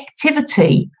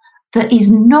objectivity that is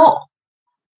not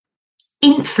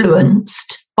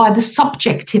influenced by the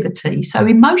subjectivity. So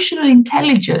emotional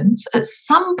intelligence at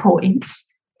some points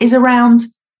is around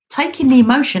taking the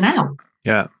emotion out.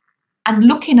 Yeah. And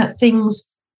looking at things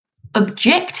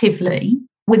objectively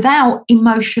without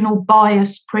emotional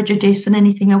bias, prejudice, and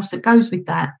anything else that goes with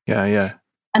that. Yeah, yeah.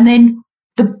 And then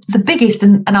the biggest,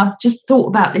 and I've just thought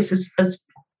about this as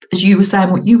you were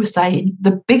saying, what you were saying,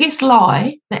 the biggest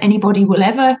lie that anybody will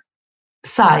ever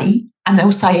say, and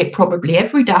they'll say it probably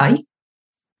every day,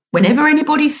 whenever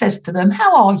anybody says to them,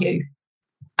 "How are you?"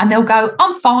 and they'll go,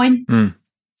 "I'm fine." And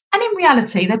in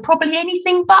reality, they're probably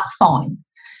anything but fine.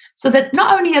 So that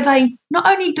not only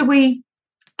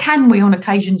can we on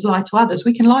occasions lie to others,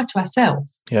 we can lie to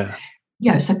ourselves. Yeah.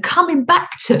 So coming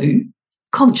back to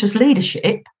conscious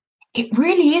leadership, it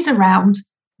really is around,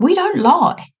 we don't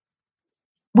lie.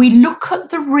 We look at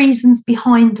the reasons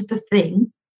behind the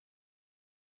thing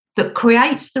that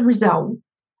creates the result.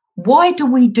 Why do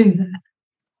we do that?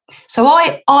 So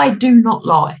I do not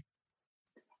lie.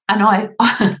 And I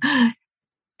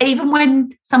even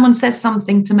when someone says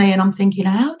something to me and I'm thinking,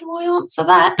 how do I answer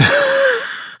that?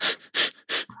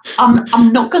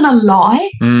 I'm not going to lie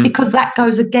because that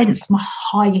goes against my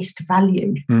highest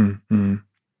value. And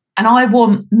I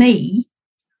want me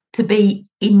to be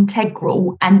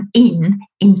integral and in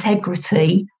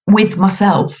integrity with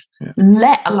myself,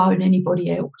 let alone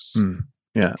anybody else.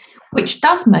 Yeah. Which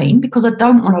does mean, because I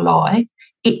don't want to lie,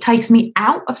 it takes me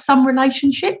out of some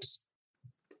relationships.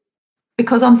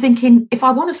 Because I'm thinking, if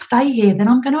I want to stay here, then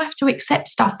I'm going to have to accept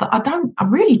stuff that I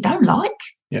really don't like.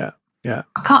 Yeah. Yeah.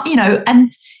 I can't,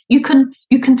 and you can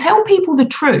tell people the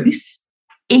truth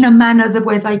in a manner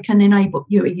where they can enable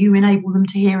you enable them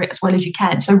to hear it as well as you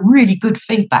can. So really good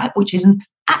feedback, which is an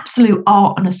absolute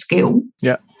art and a skill.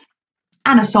 Yeah.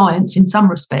 And a science in some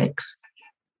respects.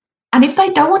 And if they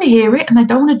don't want to hear it and they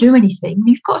don't want to do anything,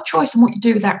 you've got a choice on what you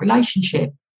do with that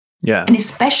relationship. Yeah. And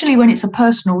especially when it's a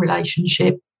personal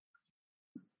relationship.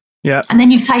 Yeah. And then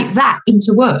you take that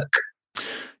into work.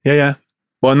 Yeah, yeah.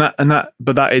 Well,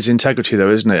 but that is integrity,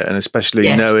 though, isn't it? And especially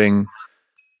knowing,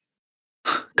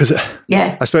 because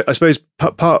I suppose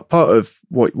part of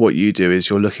what you do is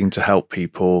you're looking to help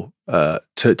people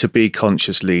to be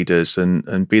conscious leaders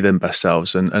and be their best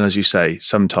selves. And as you say,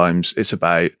 sometimes it's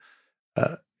about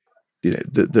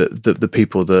the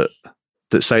people that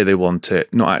say they want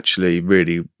it, not actually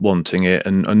really wanting it,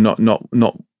 and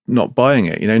not buying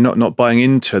it, not buying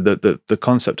into the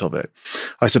concept of it.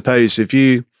 I suppose if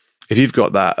you've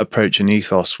got that approach and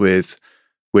ethos with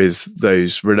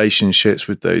those relationships,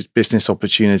 with those business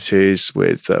opportunities,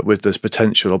 with those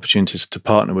potential opportunities to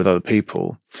partner with other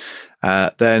people,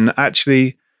 then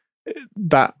actually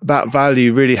that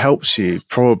value really helps you,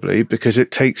 probably because it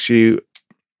takes you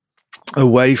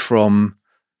away from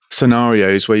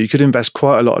scenarios where you could invest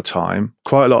quite a lot of time,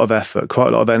 quite a lot of effort, quite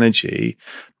a lot of energy,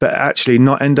 but actually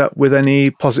not end up with any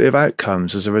positive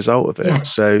outcomes as a result of it.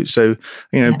 Yeah. So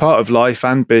part of life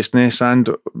and business and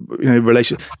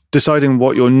deciding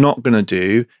what you're not going to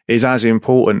do is as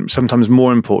important, sometimes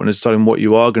more important, as deciding what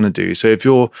you are going to do. So if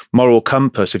your moral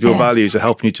compass, if your values are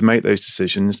helping you to make those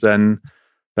decisions, then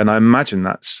I imagine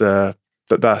that's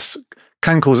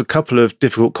can cause a couple of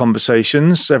difficult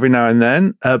conversations every now and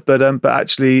then, but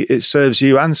actually it serves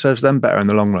you and serves them better in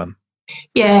the long run.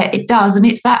 Yeah, it does. And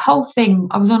it's that whole thing.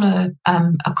 I was on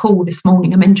a call this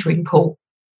morning, a mentoring call,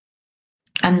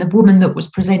 and the woman that was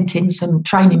presenting some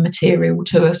training material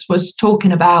to us was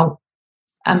talking about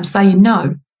saying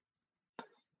no.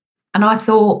 And I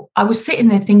thought, I was sitting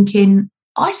there thinking,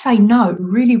 I say no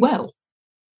really well.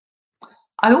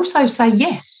 I also say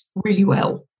yes really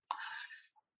well.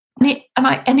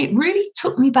 And it really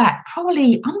took me back,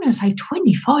 probably, I'm going to say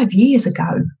 25 years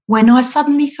ago, when I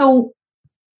suddenly thought,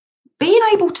 being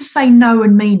able to say no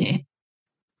and mean it,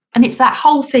 and it's that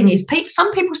whole thing is,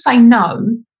 some people say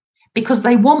no because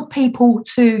they want people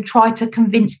to try to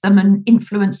convince them and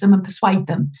influence them and persuade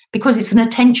them, because it's an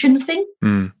attention thing.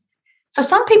 Mm. So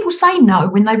some people say no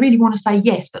when they really want to say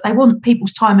yes, but they want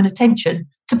people's time and attention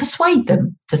to persuade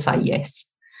them to say yes.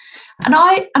 And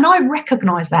I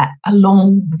recognised that a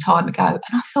long time ago. And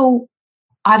I thought,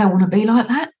 I don't want to be like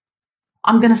that.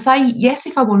 I'm going to say yes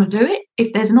if I want to do it.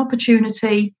 If there's an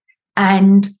opportunity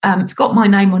and it's got my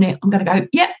name on it, I'm going to go,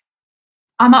 yep,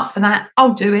 I'm up for that.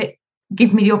 I'll do it.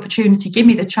 Give me the opportunity. Give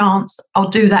me the chance. I'll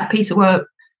do that piece of work,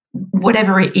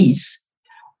 whatever it is.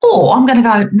 Or I'm going to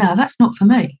go, no, that's not for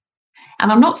me.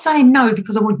 And I'm not saying no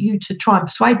because I want you to try and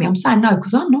persuade me. I'm saying no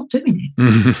because I'm not doing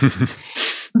it.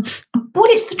 Well,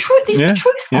 it's the truth. It's the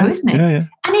truth, though, isn't it? Yeah.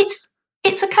 And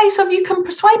it's a case of, you can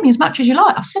persuade me as much as you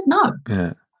like. I've said no.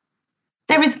 Yeah.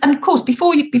 There is, and of course,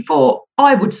 before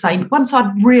I would say, once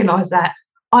I'd realised that,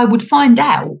 I would find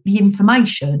out the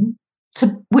information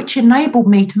which enabled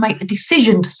me to make the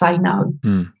decision to say no.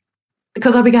 Mm.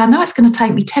 Because I'd be going, no, it's going to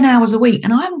take me 10 hours a week,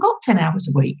 and I haven't got 10 hours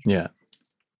a week. Yeah.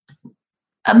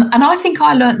 And I think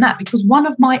I learned that because one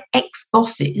of my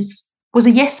ex-bosses was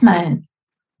a yes man.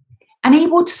 And he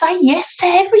would say yes to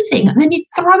everything, and then he'd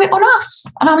throw it on us.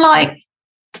 And I'm like,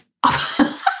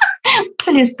 I'll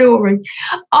tell you a story.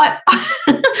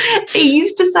 He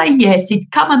used to say yes.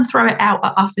 He'd come and throw it out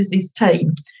at us as his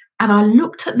team. And I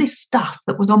looked at this stuff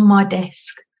that was on my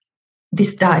desk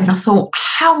this day, and I thought,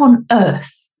 how on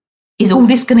earth is all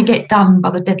this going to get done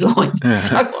by the deadline? Yeah.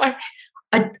 So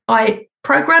I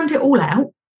programmed it all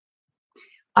out.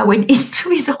 I went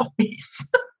into his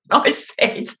office. I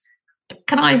said,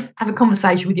 can I have a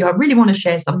conversation with you? I really want to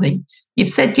share something. You've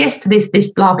said yes to this,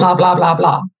 blah, blah, blah, blah,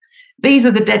 blah. These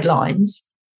are the deadlines.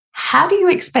 How do you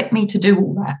expect me to do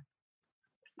all that?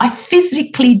 I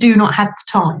physically do not have the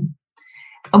time.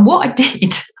 And what I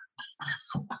did,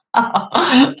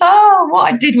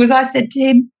 was I said to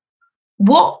him,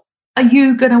 what are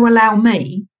you going to allow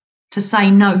me to say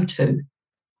no to?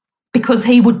 Because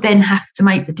he would then have to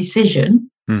make the decision.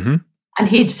 Mm-hmm. And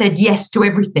he'd said yes to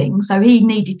everything, so he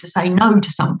needed to say no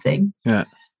to something. Yeah.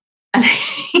 And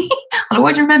I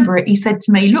always remember it. He said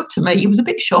to me, he looked at me, he was a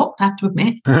bit shocked, I have to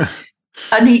admit.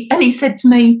 and he said to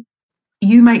me,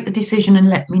 you make the decision and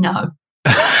let me know.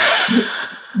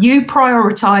 You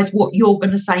prioritise what you're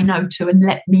going to say no to and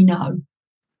let me know.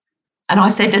 And I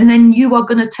said, and then you are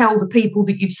going to tell the people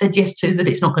that you've said yes to that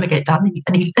it's not going to get done.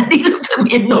 And he looked at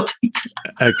me and nodded.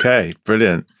 Okay,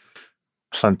 brilliant.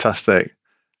 Fantastic.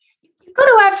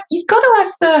 You've got to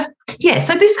have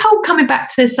so this whole coming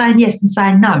back to saying yes and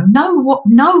saying no,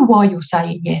 know why you're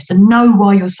saying yes and know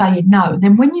why you're saying no. And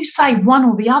then when you say one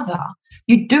or the other,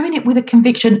 you're doing it with a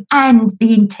conviction and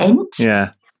the intent.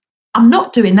 Yeah. I'm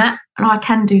not doing that and I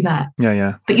can do that.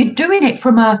 Yeah. But you're doing it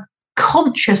from a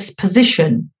conscious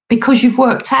position because you've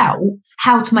worked out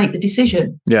how to make the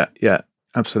decision. Yeah,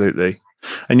 absolutely.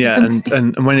 And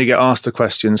and when you get asked a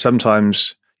question,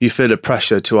 sometimes you feel a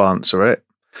pressure to answer it.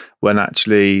 When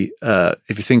actually,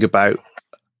 if you think about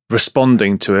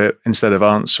responding to it instead of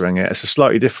answering it, it's a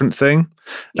slightly different thing.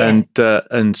 Yeah.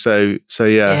 And so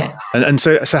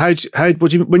how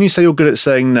would you, when you say you're good at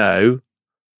saying no,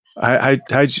 how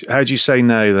do you say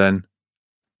no then?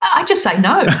 I just say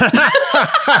no.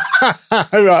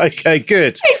 Right. Okay.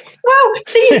 Good. Well,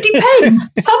 see, it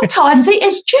depends. Sometimes it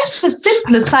is just as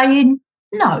simple as saying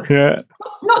no. Yeah.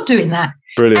 Not doing that.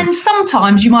 Brilliant. And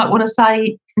sometimes you might want to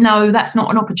say, no, that's not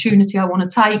an opportunity I want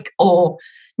to take, or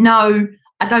no,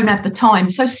 I don't have the time.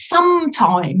 So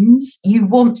sometimes you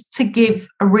want to give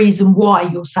a reason why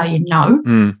you're saying no,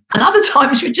 and other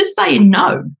times you're just saying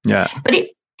no. Yeah. But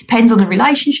it Depends on the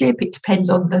relationship. It depends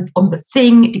on the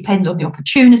thing. It depends on the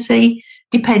opportunity.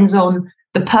 Depends on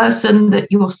the person that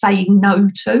you're saying no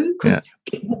to, because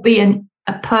it will be a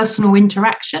personal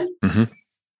interaction.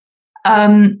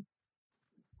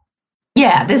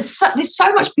 There's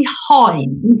so much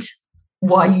behind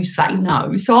why you say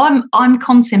no. So I'm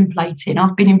contemplating.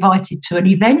 I've been invited to an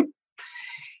event,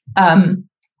 and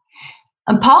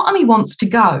part of me wants to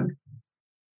go,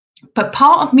 but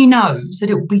part of me knows that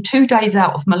it will be 2 days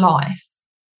out of my life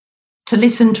to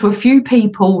listen to a few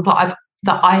people that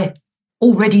I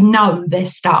already know their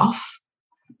stuff,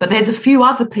 but there's a few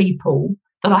other people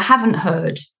that I haven't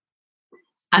heard,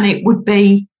 and it would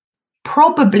be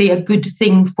probably a good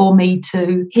thing for me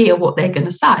to hear what they're going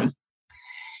to say.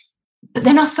 But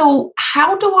then I thought,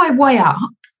 how do I weigh up,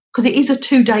 because it is a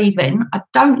 2-day event, I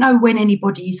don't know when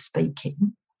anybody is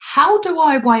speaking, how do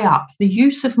I weigh up the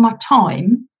use of my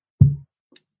time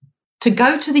to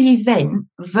go to the event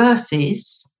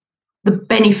versus the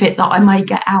benefit that I may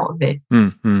get out of it?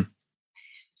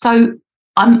 So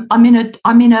I'm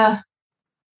in a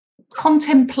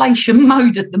contemplation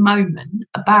mode at the moment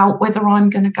about whether I'm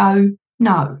going to go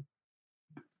no.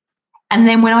 And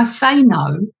then when I say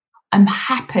no, I'm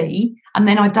happy, and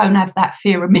then I don't have that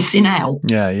fear of missing out.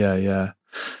 Yeah.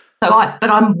 But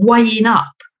I'm weighing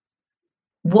up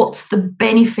what's the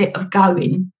benefit of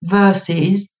going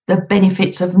versus the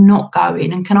benefits of not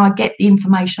going, and can I get the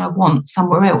information I want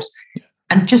somewhere else?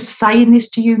 And just saying this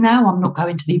to you now, I'm not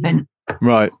going to the event.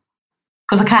 Right.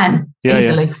 Because I can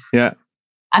easily. Yeah.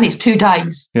 And it's 2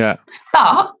 days. Yeah.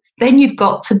 But then you've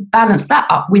got to balance that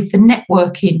up with the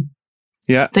networking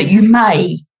that you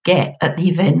may get at the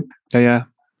event. Yeah.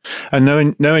 And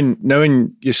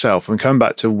knowing yourself, and coming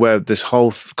back to where this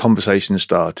whole conversation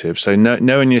started. So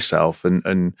knowing yourself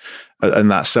and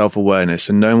that self-awareness,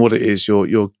 and knowing what it is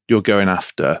you're going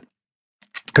after.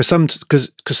 Because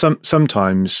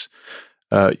sometimes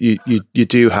you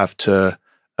do have to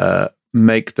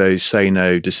make those say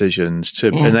no decisions to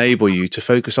enable you to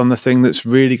focus on the thing that's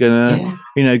really going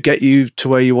to get you to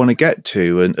where you want to get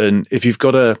to. And if you've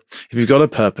got a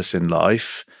purpose in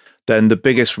life, then the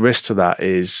biggest risk to that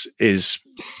is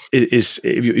if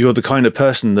you're the kind of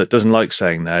person that doesn't like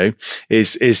saying no,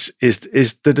 is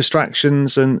the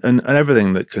distractions and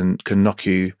everything that can knock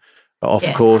you off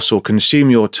course or consume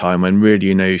your time, when really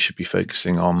you should be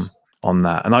focusing on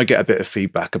that. And I get a bit of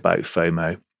feedback about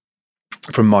FOMO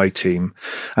from my team,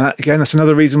 and again, that's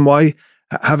another reason why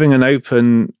having an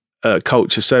open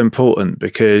culture is so important,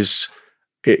 because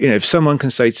if someone can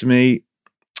say to me,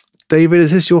 David,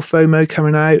 is this your FOMO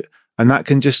coming out? And that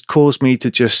can just cause me to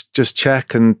just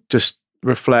check and just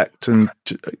reflect and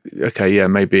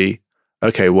maybe.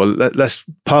 Okay, well, let's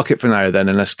park it for now then,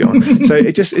 and let's go on. So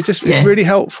it's really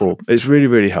helpful. It's really,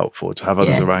 really helpful to have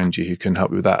others around you who can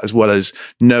help you with that, as well as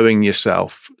knowing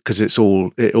yourself, because it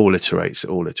all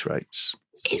iterates.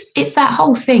 It's that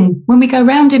whole thing. When we go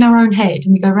round in our own head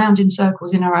and we go round in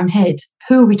circles in our own head,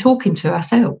 who are we talking to?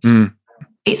 Ourselves.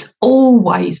 It's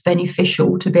always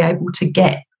beneficial to be able to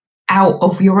get out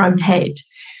of your own head,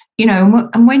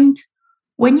 and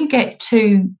when you get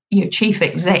to chief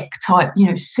exec type,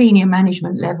 senior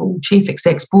management level, chief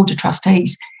execs, board of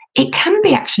trustees, it can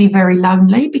be actually very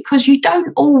lonely, because you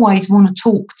don't always want to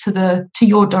talk to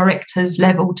your director's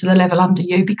level, to the level under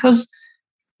you, because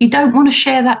you don't want to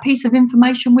share that piece of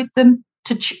information with them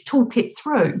to talk it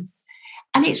through.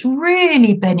 And it's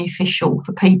really beneficial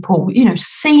for people,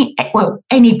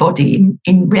 anybody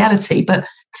in reality, but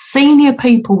senior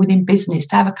people within business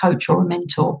to have a coach or a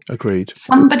mentor. Agreed.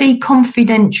 Somebody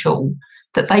confidential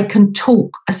that they can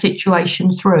talk a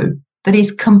situation through that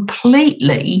is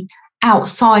completely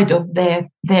outside of their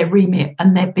remit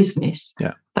and their business.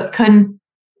 Yeah. But can,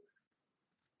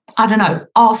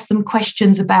 ask them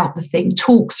questions about the thing,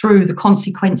 talk through the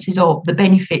consequences of, the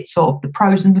benefits of, the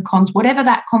pros and the cons, whatever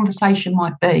that conversation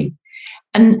might be.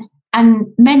 And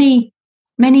many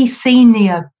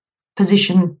senior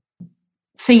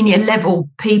level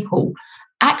people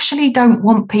actually don't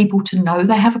want people to know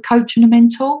they have a coach and a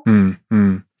mentor,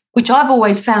 which I've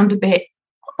always found a bit,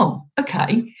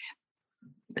 okay.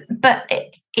 But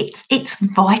it's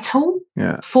vital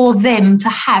for them to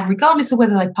have, regardless of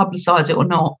whether they publicise it or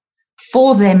not,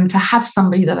 for them to have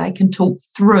somebody that they can talk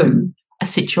through a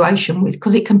situation with,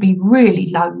 because it can be really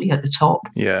lonely at the top.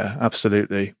 Yeah,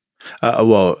 absolutely.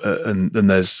 And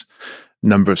there's a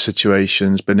number of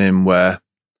situations been in where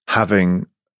having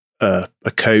a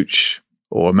coach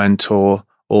or a mentor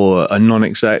or a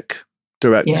non-exec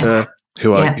director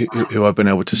who I've been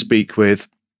able to speak with,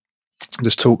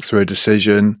 just talk through a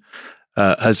decision,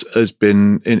 has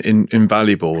been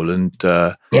invaluable, and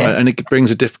it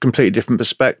brings a completely different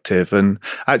perspective. And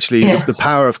actually, the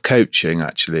power of coaching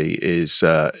actually is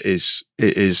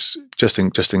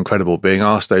just incredible. Being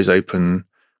asked those open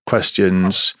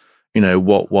questions,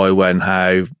 what, why, when,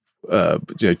 how.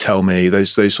 Tell me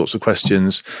those sorts of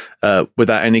questions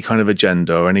without any kind of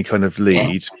agenda or any kind of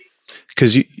lead,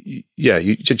 because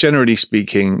you generally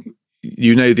speaking,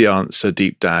 the answer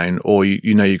deep down, or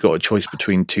you've got a choice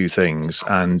between two things,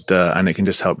 and it can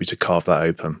just help you to carve that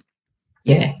open.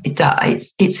 Yeah, it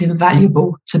does. It's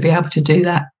invaluable to be able to do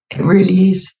that. It really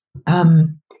is.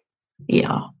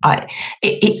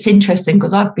 It's interesting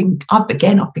because I've been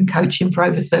coaching for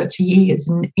over 30 years,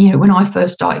 and when I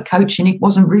first started coaching, it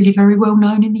wasn't really very well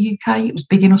known in the UK. It was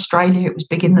big in Australia, it was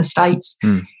big in the States.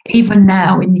 Even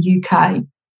now in the UK,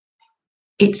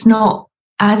 it's not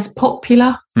as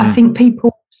popular. I think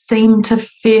people seem to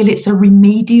feel it's a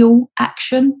remedial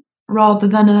action rather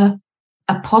than a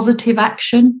positive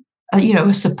action,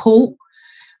 a support.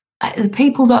 The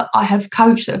people that I have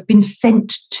coached that have been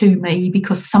sent to me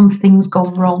because something's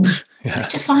gone wrong,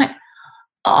 it's just like,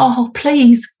 oh,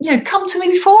 please, come to me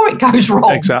before it goes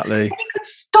wrong. Exactly. And you could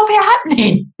stop it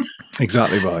happening.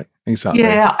 Exactly right. Exactly.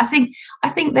 Yeah, I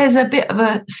think there's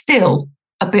still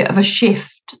a bit of a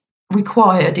shift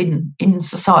required in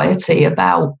society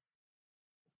about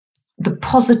the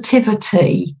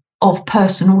positivity of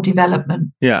personal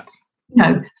development. Yeah.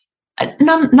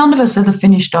 None of us are the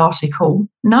finished article.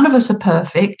 None of us are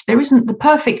perfect. The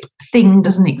perfect thing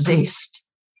doesn't exist.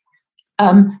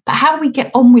 But how we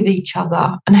get on with each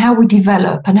other and how we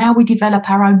develop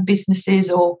our own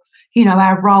businesses, or,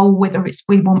 our role, whether it's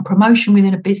we want promotion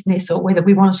within a business or whether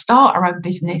we want to start our own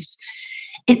business,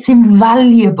 it's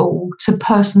invaluable to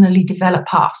personally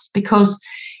develop us, because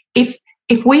if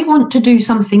we want to do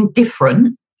something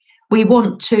different, we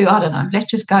want to, I don't know, let's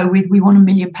just go with, we want £1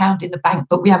 million in the bank,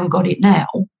 but we haven't got it now.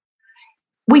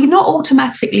 We're not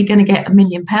automatically going to get £1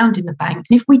 million in the bank.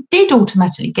 And if we did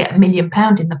automatically get £1 million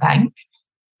in the bank,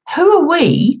 who are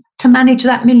we to manage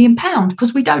that £1 million?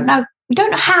 Because we don't know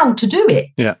how to do it.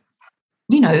 Yeah.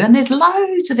 And there's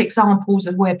loads of examples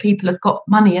of where people have got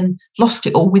money and lost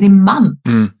it all within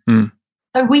months. So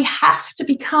we have to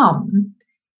become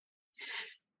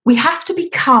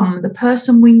the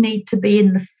person we need to be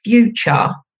in the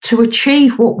future to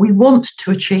achieve what we want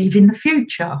to achieve in the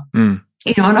future. I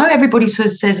know everybody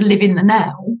says live in the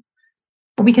now,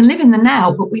 but we can live in the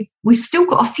now, but we've still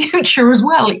got a future as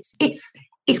well.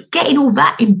 It's getting all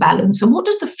that in balance. And what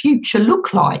does the future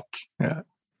look like? Yeah.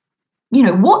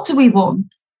 What do we want?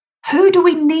 Who do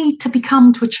we need to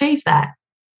become to achieve that,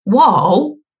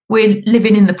 while we're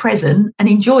living in the present and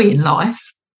enjoying life?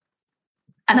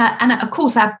 And of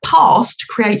course, our past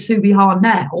creates who we are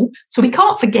now. So we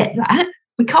can't forget that.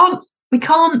 We can't,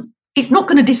 it's not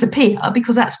going to disappear,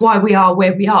 because that's why we are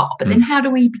where we are. But then how do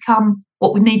we become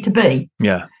what we need to be?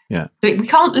 Yeah, yeah. But we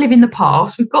can't live in the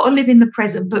past. We've got to live in the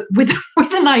present, but with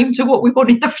an aim to what we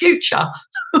want in the future.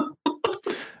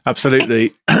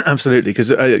 Absolutely, absolutely. Because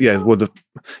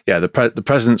the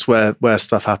present's where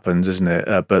stuff happens, isn't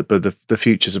it? But the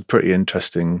future's a pretty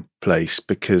interesting place,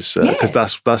 because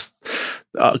that's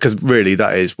because really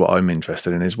that is what I'm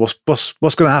interested in, is what's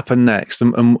going to happen next,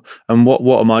 and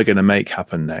what am I going to make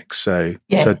happen next? So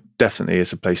definitely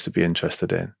it's a place to be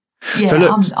interested in. Yeah, so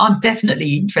look, I'm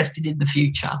definitely interested in the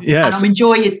future. Yes.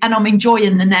 And I'm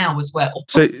enjoying the now as well.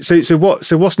 So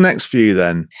what's next for you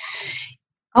then?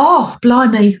 Oh,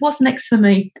 blimey, what's next for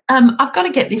me? I've got to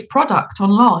get this product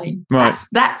online. Right.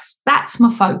 That's my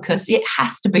focus. It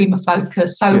has to be my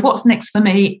focus. So what's next for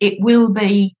me? It will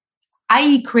be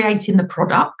creating the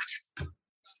product,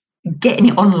 getting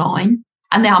it online,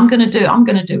 and then I'm going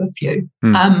to do a few.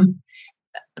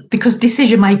 Because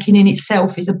decision making in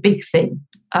itself is a big thing.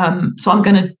 So I'm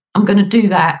going to do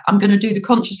that. I'm going to do the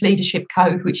Conscious Leadership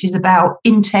Code, which is about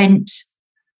intent,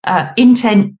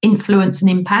 influence, and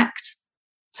impact.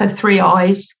 So 3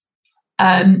 I's,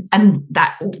 and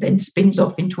that all then spins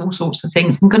off into all sorts of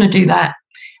things. I'm going to do that.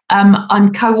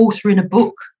 I'm co-authoring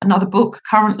another book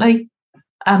currently,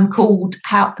 called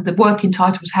the working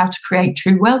title is How to Create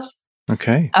True Wealth.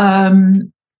 Okay. My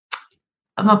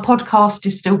podcast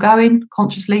is still going,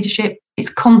 Conscious Leadership. It's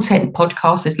content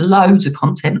podcast. There's loads of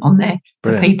content on there.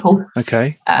 Brilliant. For people.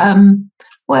 Okay.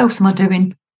 What else am I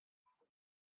doing?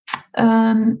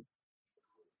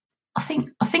 I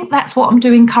think that's what I'm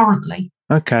doing currently.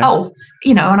 Okay. Oh,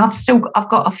 and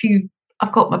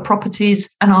I've got my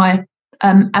properties, and I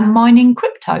am mining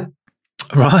crypto.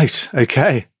 Right.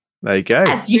 Okay. There you go.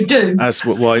 As you do.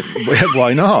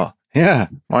 Why not? Yeah.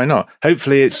 Why not?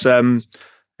 Hopefully it's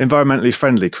environmentally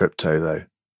friendly crypto, though.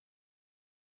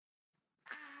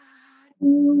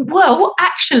 Well,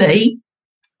 actually,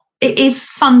 it is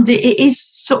funded. It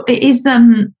is.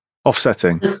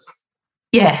 Offsetting.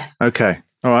 Yeah. Okay.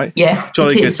 All right. Yeah.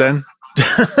 Jolly good then.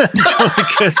 Jolly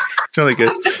good. Jolly good.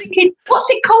 I was just thinking, what's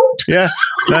it called? Yeah.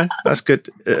 No, that's good.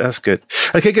 That's good.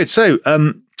 Okay, good. So,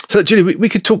 Julie, we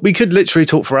could talk. We could literally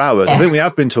talk for hours. Yeah. I think we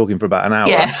have been talking for about an hour.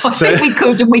 Yeah, I think we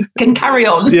could, and we can carry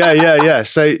on. Yeah.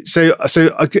 So,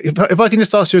 if I can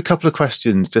just ask you a couple of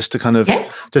questions, just to kind of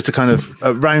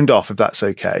round off, if that's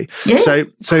okay. Yeah.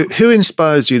 So, who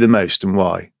inspires you the most, and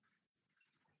why?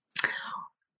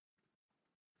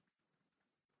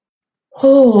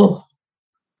 Oh.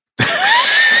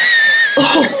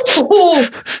 Oh.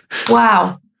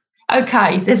 Wow.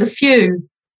 Okay, there's a few.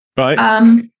 Right.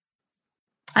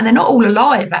 And they're not all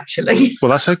alive, actually. Well,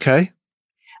 that's okay.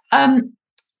 So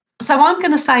I'm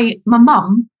going to say my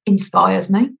mum inspires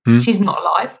me. She's not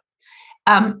alive.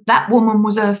 That woman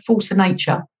was a force of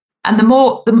nature. And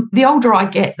the older I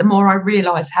get, the more I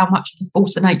realise how much of a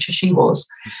force of nature she was.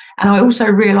 And I also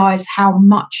realise how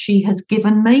much she has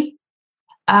given me.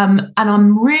 And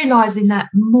I'm realising that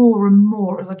more and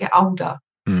more as I get older.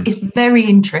 It's very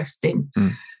interesting.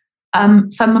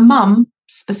 So my mum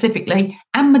specifically,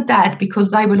 and my dad,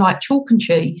 because they were like chalk and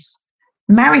cheese,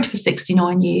 married for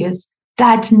 69 years.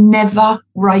 Dad never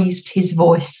raised his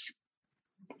voice.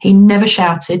 He never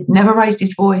shouted, never raised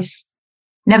his voice,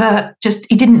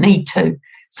 he didn't need to.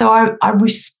 So I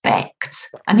respect,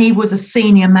 and he was a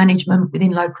senior management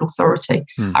within local authority.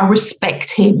 I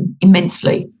respect him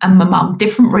immensely, and my mum,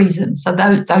 different reasons. So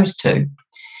those two.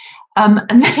 And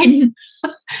then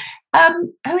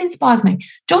who inspires me?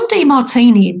 John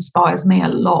DeMartini inspires me a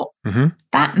lot.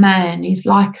 That man is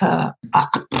like I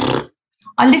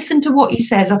listen to what he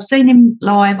says. I've seen him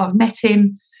live. I've met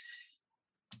him.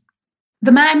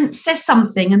 The man says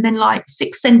something, and then like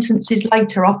 6 sentences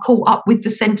later, I've caught up with the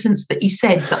sentence that he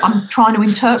said that I'm trying to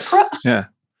interpret. Yeah.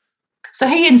 So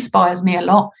he inspires me a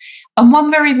lot. And one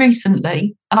very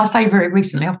recently, and I say very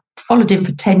recently, I've followed him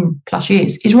for 10 plus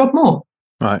years, is Rob Moore.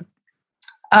 Right.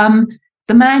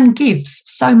 The man gives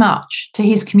so much to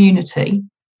his community,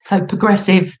 so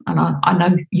progressive, and I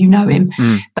know you know him,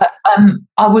 but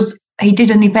he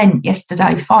did an event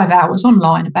yesterday, 5 hours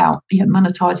online about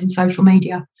monetising social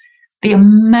media. The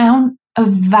amount of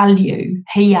value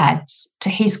he adds to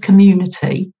his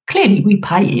community, clearly we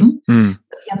pay him, but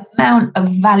the amount of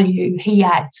value he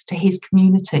adds to his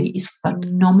community is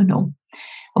phenomenal.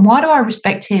 And why do I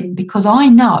respect him? Because I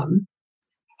know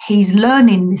he's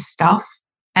learning this stuff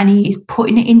and he is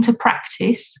putting it into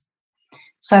practice.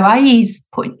 So he's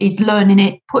learning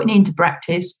it, putting it into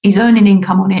practice, he's earning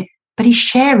income on it, but he's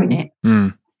sharing it.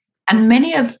 And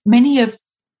many of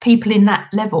people in that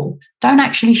level don't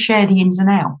actually share the ins and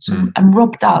outs, and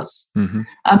Rob does.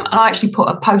 I actually put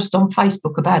a post on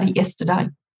Facebook about it yesterday.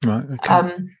 Right.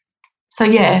 Okay. So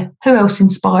yeah, who else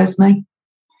inspires me?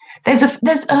 They're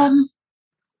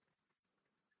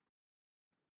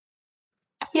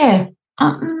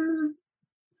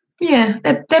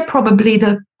probably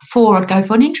the 4 I'd go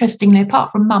for. And interestingly,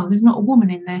 apart from Mum, there's not a woman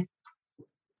in there.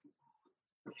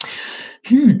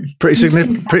 Pretty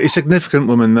significant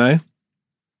woman, though.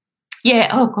 Yeah.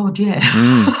 Oh God. Yeah.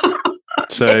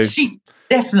 So she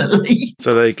definitely.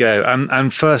 So there you go,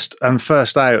 and first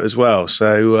out as well.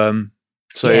 So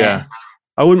yeah.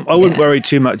 I wouldn't worry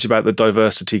too much about the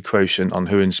diversity quotient on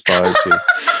who inspires you.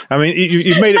 I mean,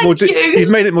 you've made it you've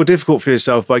made it more difficult for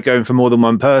yourself by going for more than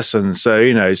one person.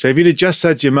 So so if you'd have just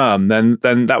said your mum, then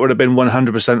that would have been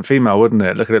 100% female, wouldn't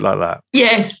it? Look at it like that.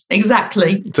 Yes,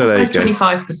 exactly. So there you go.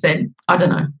 25%. I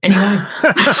don't know.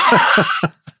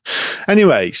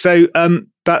 Anyway, so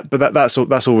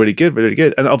that's all really good,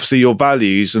 and obviously your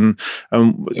values and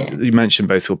you mentioned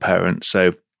both your parents,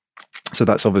 so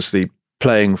that's obviously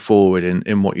playing forward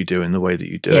in what you do in the way that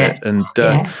you do it,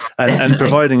 and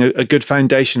providing a good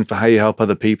foundation for how you help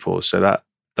other people. So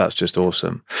that's just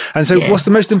awesome. And so, what's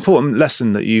the most important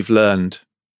lesson that you've learned?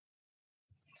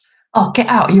 Oh, get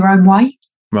out of your own way.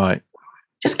 Right.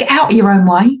 Just get out of your own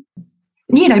way.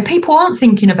 People aren't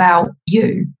thinking about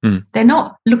you. They're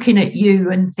not looking at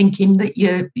you and thinking that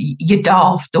you're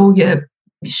daft or you're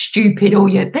stupid or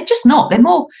they're just not. They're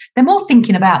more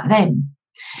thinking about them.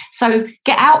 So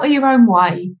get out of your own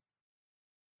way,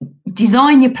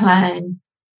 design your plan,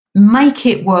 make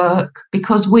it work,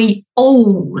 because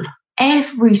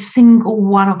every single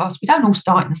one of us, we don't all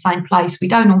start in the same place. We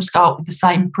don't all start with the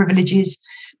same privileges,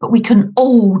 but we can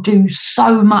all do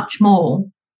so much more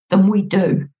than we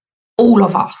do. All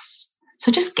of us.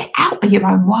 So just get out of your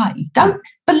own way. Don't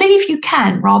believe you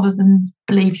can rather than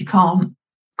believe you can't,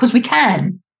 because we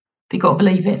can. But you've got to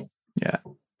believe it. Yeah.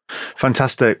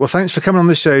 Fantastic. Well, thanks for coming on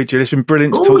the show, Julie. It's been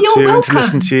brilliant to talk to you and to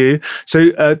listen to you.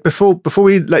 So before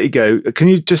we let you go, can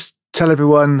you just tell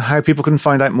everyone how people can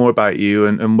find out more about you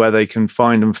and where they can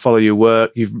find and follow your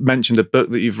work? You've mentioned a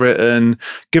book that you've written.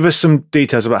 Give us some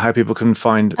details about how people can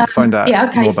find out more about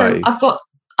you.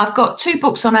 I've got 2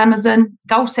 books on Amazon: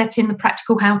 Goal Setting, the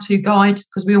Practical How-To Guide,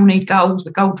 because we all need goals.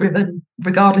 We're goal-driven,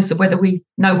 regardless of whether we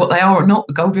know what they are or not.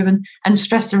 We're goal-driven. And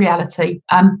Stress to Reality,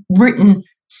 written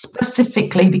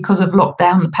specifically because of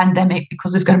lockdown, the pandemic,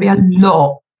 because there's going to be a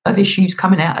lot of issues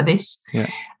coming out of this. Yeah.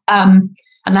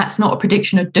 And that's not a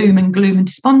prediction of doom and gloom and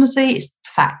despondency, it's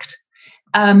fact.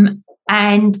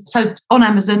 And so on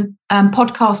Amazon,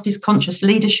 podcast is Conscious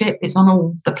Leadership. It's on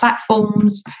all the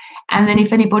platforms. And then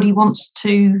if anybody wants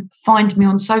to find me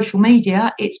on social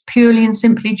media, it's purely and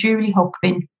simply Julie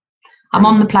Hogbin. I'm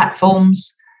on the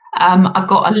platforms. I've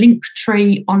got a link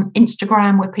tree on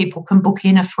Instagram where people can book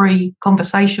in a free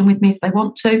conversation with me if they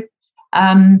want to.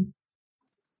 And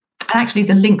actually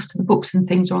the links to the books and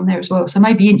things are on there as well. So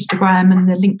maybe Instagram and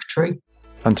the link tree.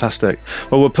 Fantastic.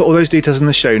 Well, we'll put all those details in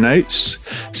the show notes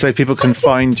so people can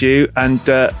find you. And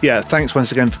thanks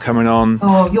once again for coming on.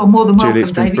 Oh, you're more than welcome, Julie,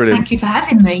 it's been David. Brilliant. Thank you for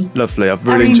having me. Lovely. I've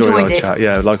really enjoyed our chat.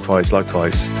 Yeah, likewise.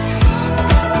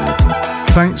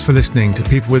 Thanks for listening to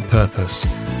People with Purpose.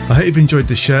 I hope you've enjoyed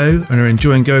the show and are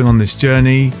enjoying going on this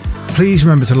journey. Please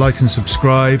remember to like and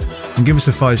subscribe and give us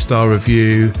a 5-star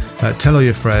review. Tell all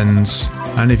your friends.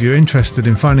 And if you're interested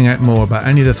in finding out more about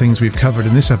any of the things we've covered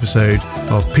in this episode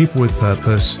of People with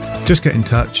Purpose, just get in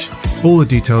touch. All the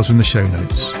details are in the show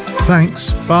notes.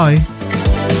 Thanks. Bye.